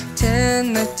dinosaurs.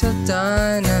 10 little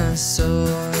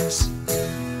dinosaurs.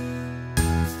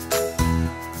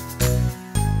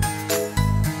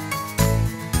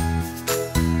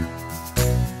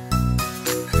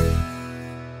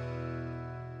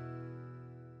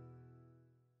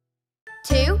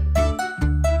 Two,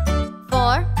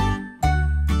 4,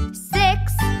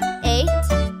 6, 8,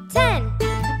 10.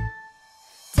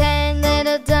 10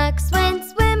 little ducks went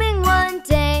swimming one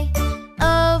day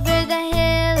over the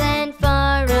hill and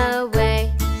far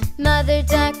away. Mother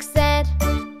duck said,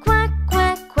 quack,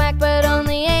 quack, quack, but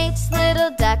only 8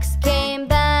 little ducks came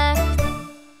back.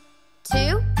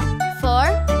 2,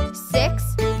 4,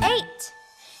 6, 8.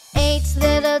 8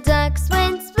 little ducks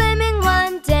went swimming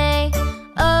one day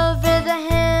over the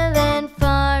hill and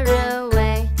far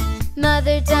away.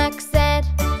 Mother duck said,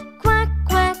 quack,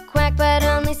 quack, quack, but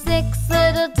only 6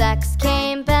 little ducks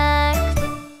came back.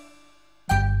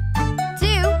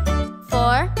 2,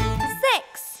 4,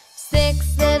 6.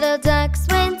 6 little ducks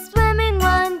went swimming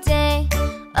one day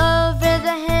over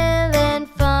the hill and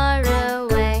far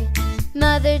away.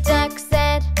 Mother duck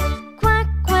said, quack,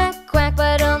 quack, quack,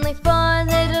 but only 4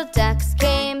 little ducks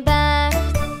came back.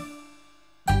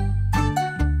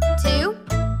 2,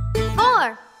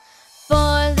 4.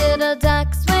 4 little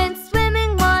ducks went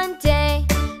swimming one day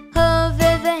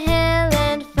over the hill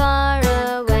and far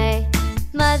away.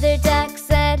 Mother duck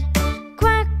said,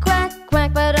 quack, quack,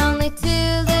 quack, but only 2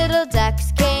 little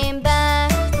ducks came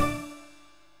back.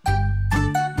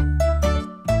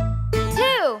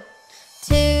 2.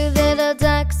 2 little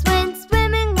ducks went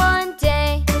swimming one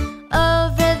day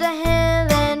over the hill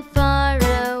and far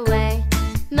away.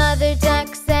 Mother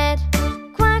duck said,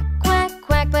 quack, quack,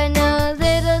 quack, but no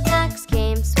little ducks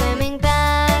came swimming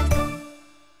back.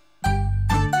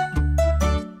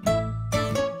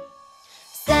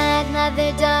 Sad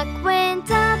mother duck went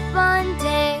up one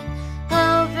day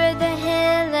over the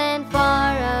hill and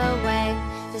far away.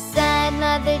 The sad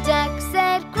mother duck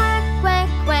said, quack, quack,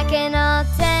 quack, and all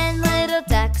 10 little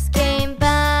ducks came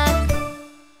back.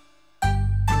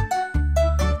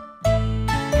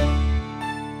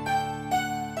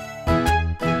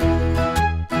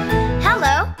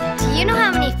 Hello, do you know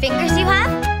how many fingers you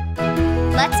have?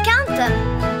 Let's count them.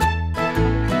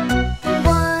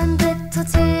 1, little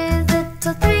 2,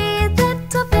 little 3,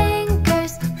 little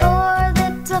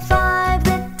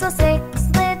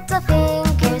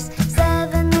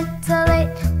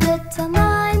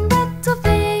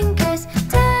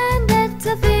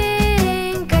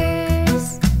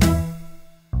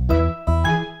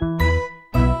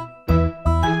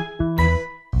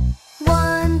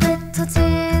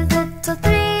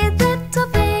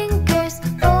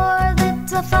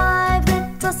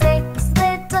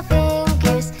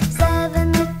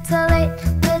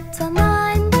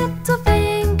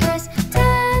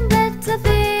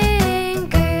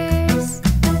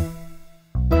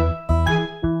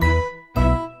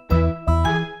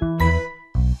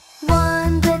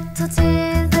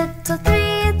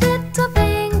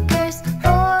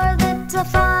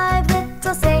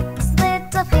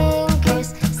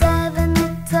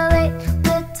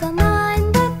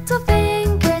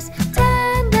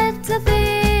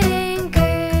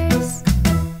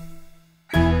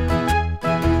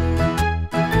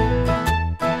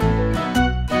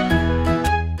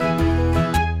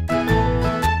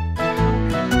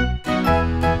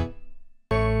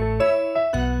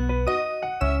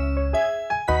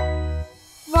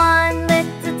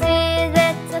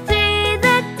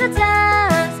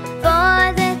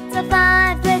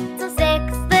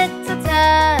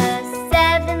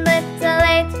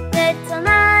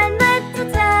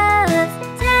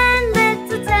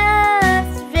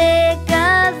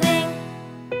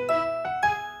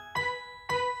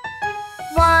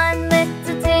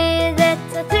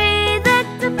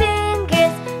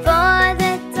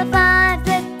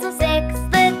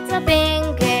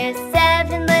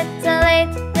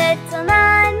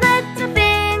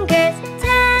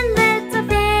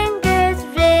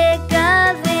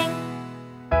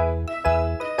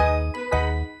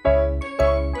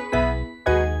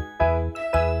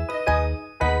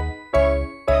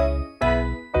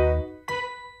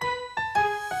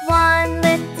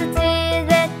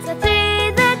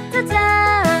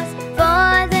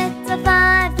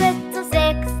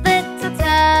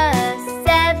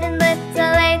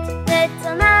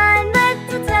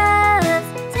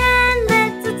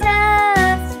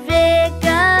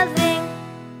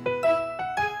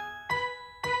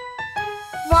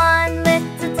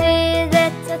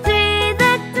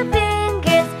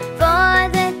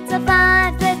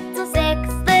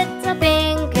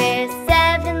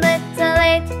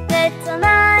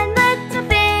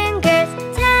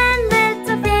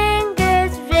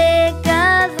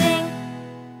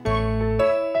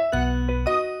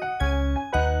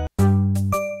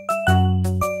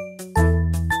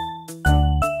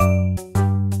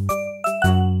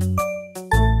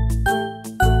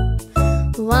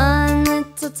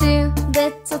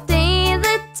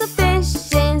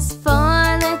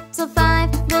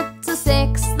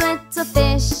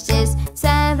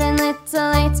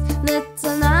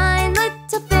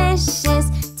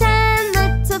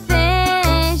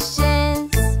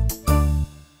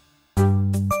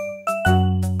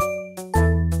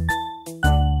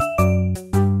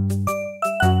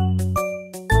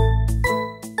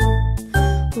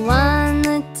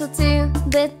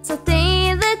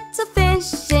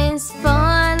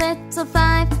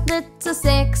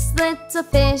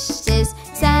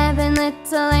fishes. 7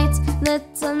 little 8,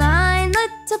 little 9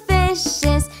 little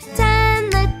fishes. 10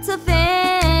 little fishes.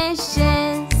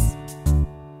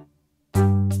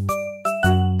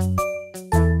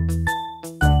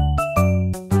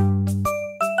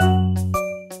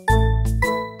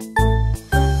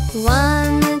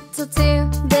 One little 2,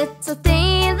 little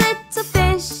 3 little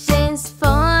fishes.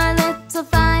 4 little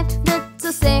 5,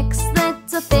 little 6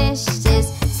 little fishes.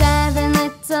 7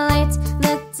 little 8,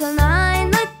 little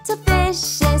 9 little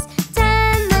fishes.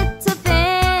 10 little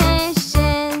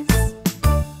fishes.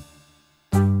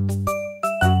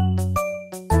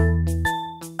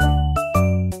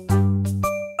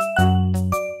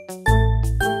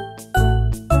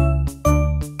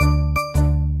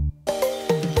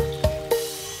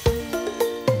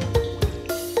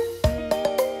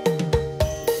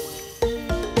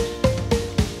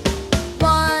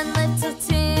 One little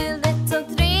 2, little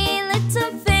 3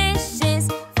 little fishes.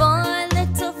 4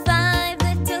 little 5,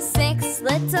 little 6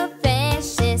 little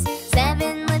fishes.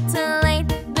 7 little 8,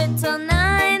 little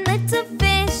 9 little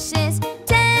fishes.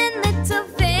 10 little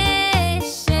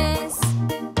fishes.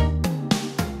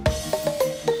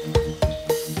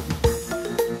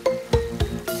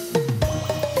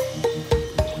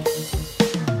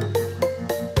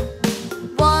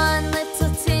 One little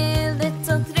 2,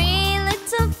 little 3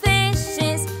 little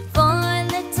fishes. 4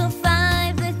 little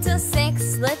 5, little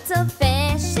 6 little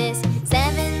fishes.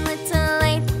 7 little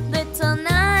 8, little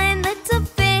 9 little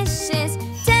fishes.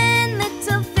 10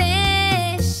 little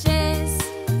fishes.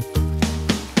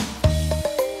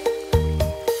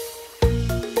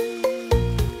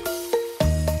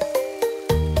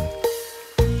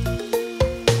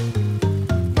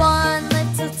 One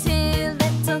little 2,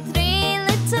 little 3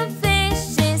 little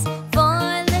fishes.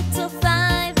 4 little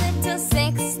 5, little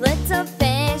 6 little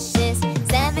fishes.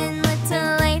 7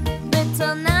 little 8,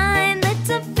 little 9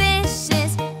 little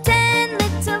fishes. 10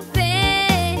 little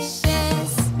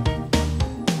fishes.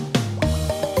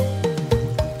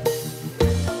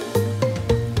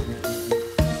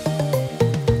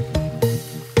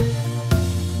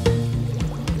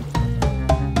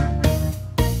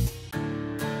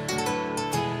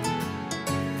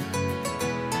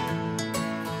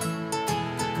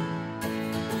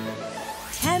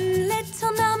 Ten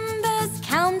little numbers,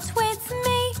 count with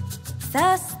me.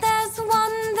 First there's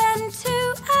 1, then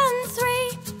 2 and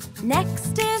 3.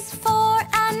 Next is 4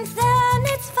 and then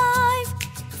it's 5.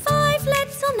 5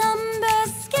 little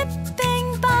numbers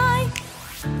skipping by.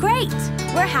 Great,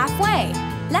 we're halfway.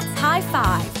 Let's high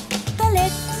five. The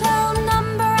little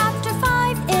number after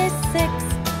 5 is 6.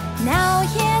 Now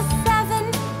here's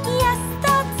 7, yes,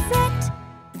 that's it.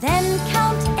 Then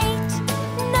count 8,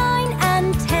 9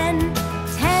 and 10.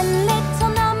 10 little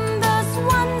numbers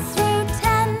 1 through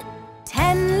 10.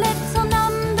 10 little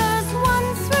numbers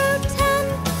 1 through 10.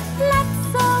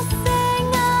 Let's all sing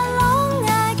along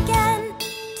again.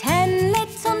 10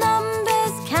 little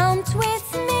numbers, count with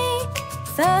me.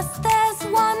 First there's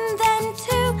 1, then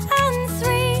 2 and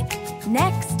 3.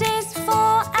 Next is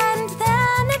 4 and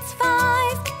then it's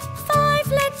 5. 5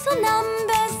 little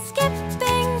numbers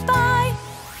skipping by.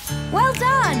 Well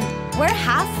done! We're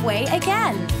halfway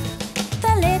again.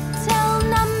 The little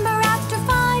number after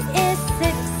 5 is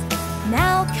 6.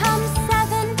 Now comes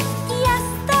 7, yes,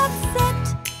 that's it.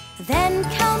 Then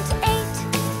count 8,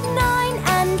 9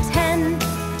 and 10.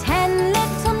 10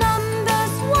 little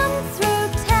numbers 1 through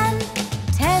 10.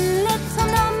 10 little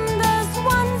numbers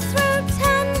 1 through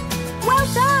 10. Well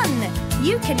done!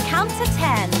 You can count to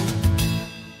 10.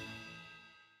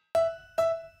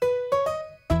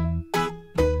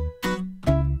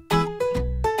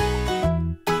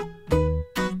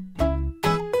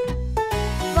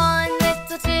 One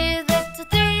little 2, little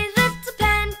 3 little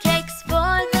pancakes.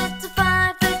 4 little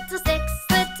 5, little 6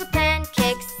 little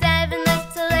pancakes. 7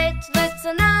 little 8,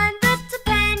 little 9 little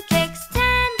pancakes.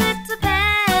 10 little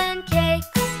pancakes.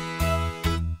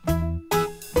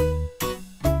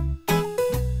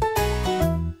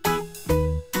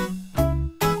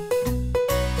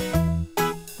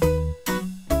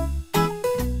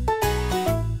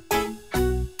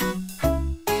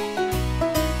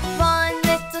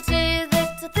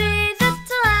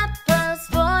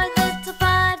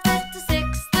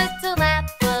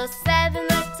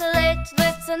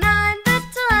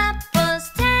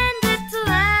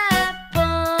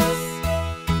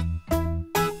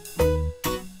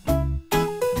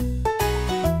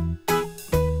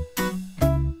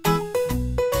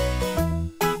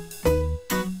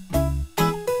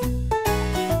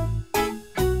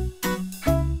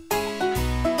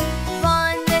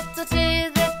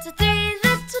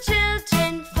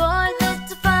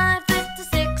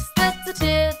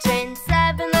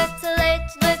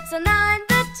 so nice.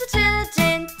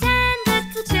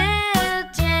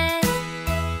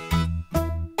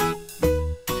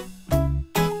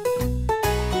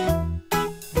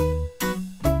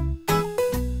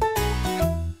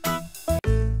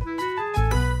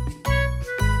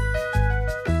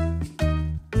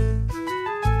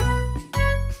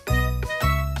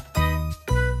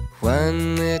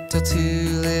 little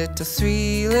 2, little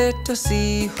 3, little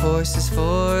seahorses,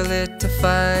 4, little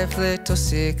 5, little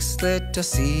 6, little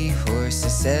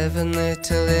seahorses, 7,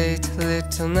 little 8,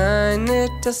 little 9,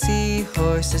 little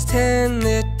seahorses, 10,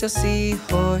 little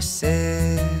seahorses.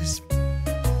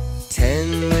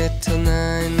 10, little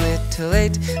 9, little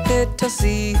 8, little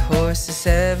seahorses,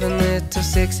 7, little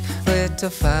 6, little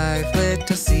 5,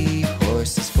 little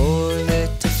seahorses, 4,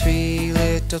 little 3,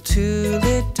 little 2,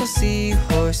 little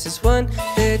seahorses, 1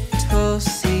 little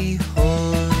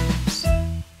seahorse.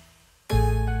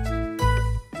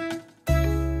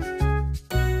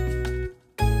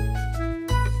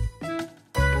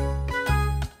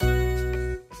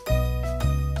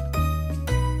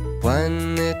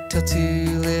 One little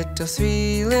 2, little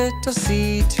 3, little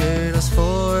sea turtles,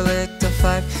 4, little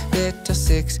 5, little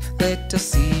 6, little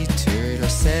sea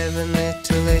turtles, 7,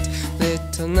 little 8,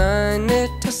 little 9,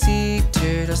 little sea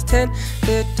turtles, 10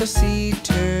 little sea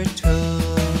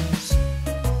turtles.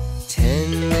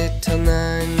 10, little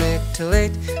 9, little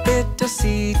 8, little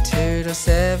sea turtles,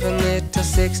 7, little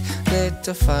 6,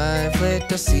 little 5,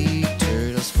 little sea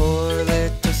turtles, 4,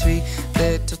 little 3,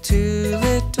 little 2,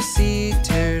 little sea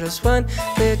turtles, 1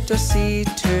 little sea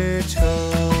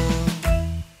turtle.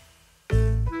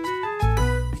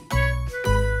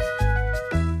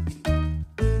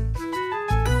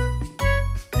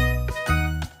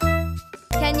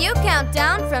 Can you count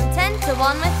down from 10 to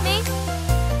 1 with me?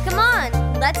 Come on,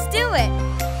 let's do it.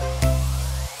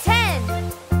 10,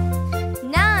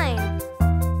 9,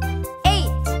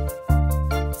 8,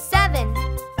 7,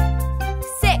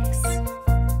 6,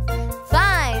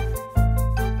 5,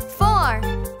 4,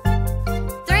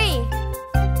 3,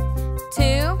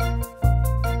 2,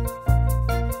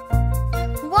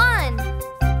 1.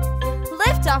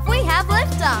 Liftoff, we have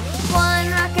liftoff.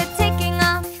 1 rocket taking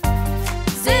off.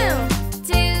 Zoom.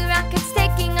 2 rockets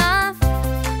taking off.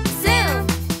 Zoom.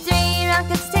 3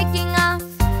 rockets taking off.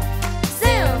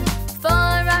 Zoom.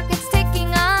 4 rockets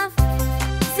taking off.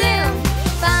 Zoom.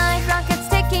 5 rockets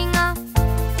taking off.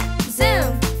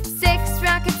 Zoom. 6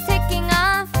 rockets taking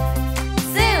off.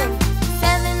 Zoom.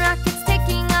 7 rockets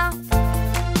taking off.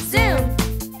 Zoom.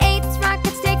 8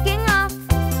 rockets taking off.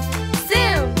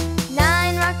 Zoom.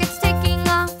 9 rockets taking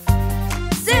off.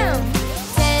 Zoom.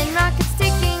 10 rockets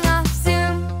taking off.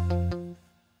 Zoom.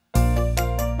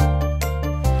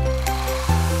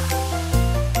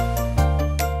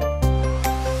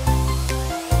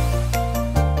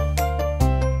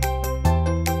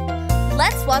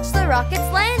 Let's watch the rockets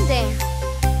landing.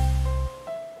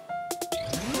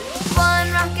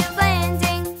 1 rocket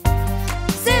landing.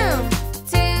 Zoom.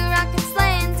 2 rockets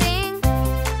landing.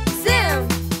 Zoom.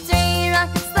 3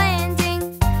 rockets landing.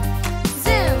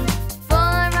 Zoom.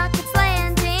 4 rockets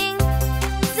landing.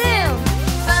 Zoom.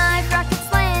 5 rockets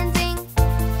landing.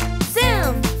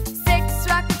 Zoom. 6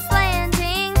 rockets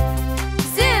landing.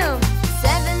 Zoom.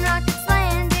 7 rockets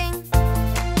landing.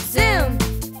 Zoom.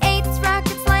 8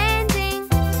 rockets landing.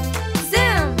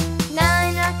 Zoom.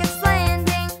 9 rockets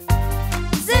landing.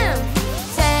 Zoom.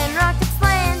 10 rockets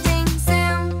landing.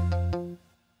 Zoom.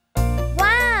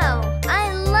 Wow, I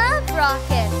love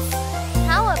rockets.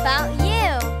 How about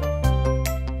you?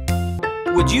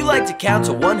 Would you like to count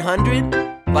to 100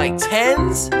 by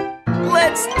tens?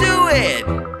 Let's do it!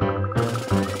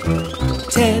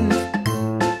 10,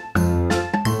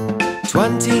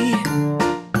 20,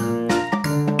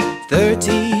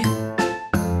 30,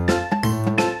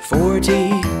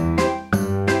 40,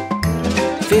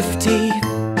 50,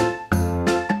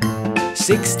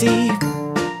 60,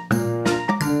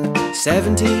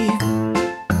 70,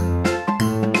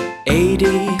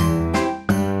 80,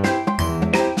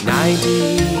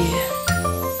 90,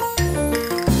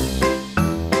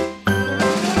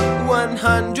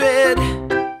 100.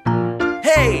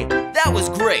 Hey, that was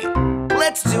great.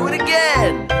 Let's do it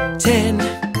again. 10,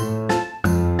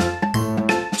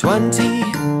 20,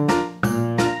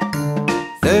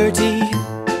 30,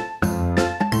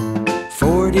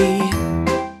 40,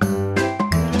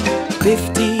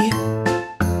 50,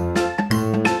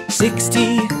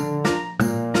 60,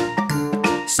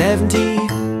 70,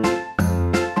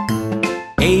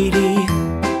 80,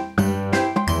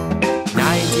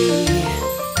 90,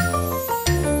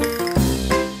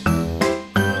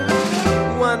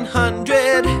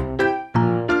 100.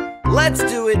 Let's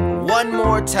do it one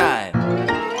more time.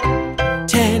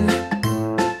 10,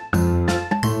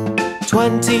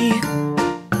 20,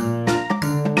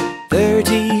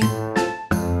 30,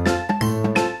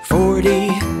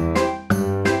 40,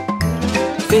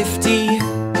 50,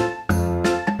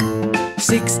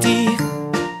 60,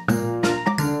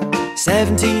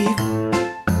 70,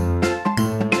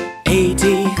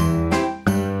 80,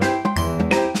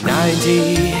 90.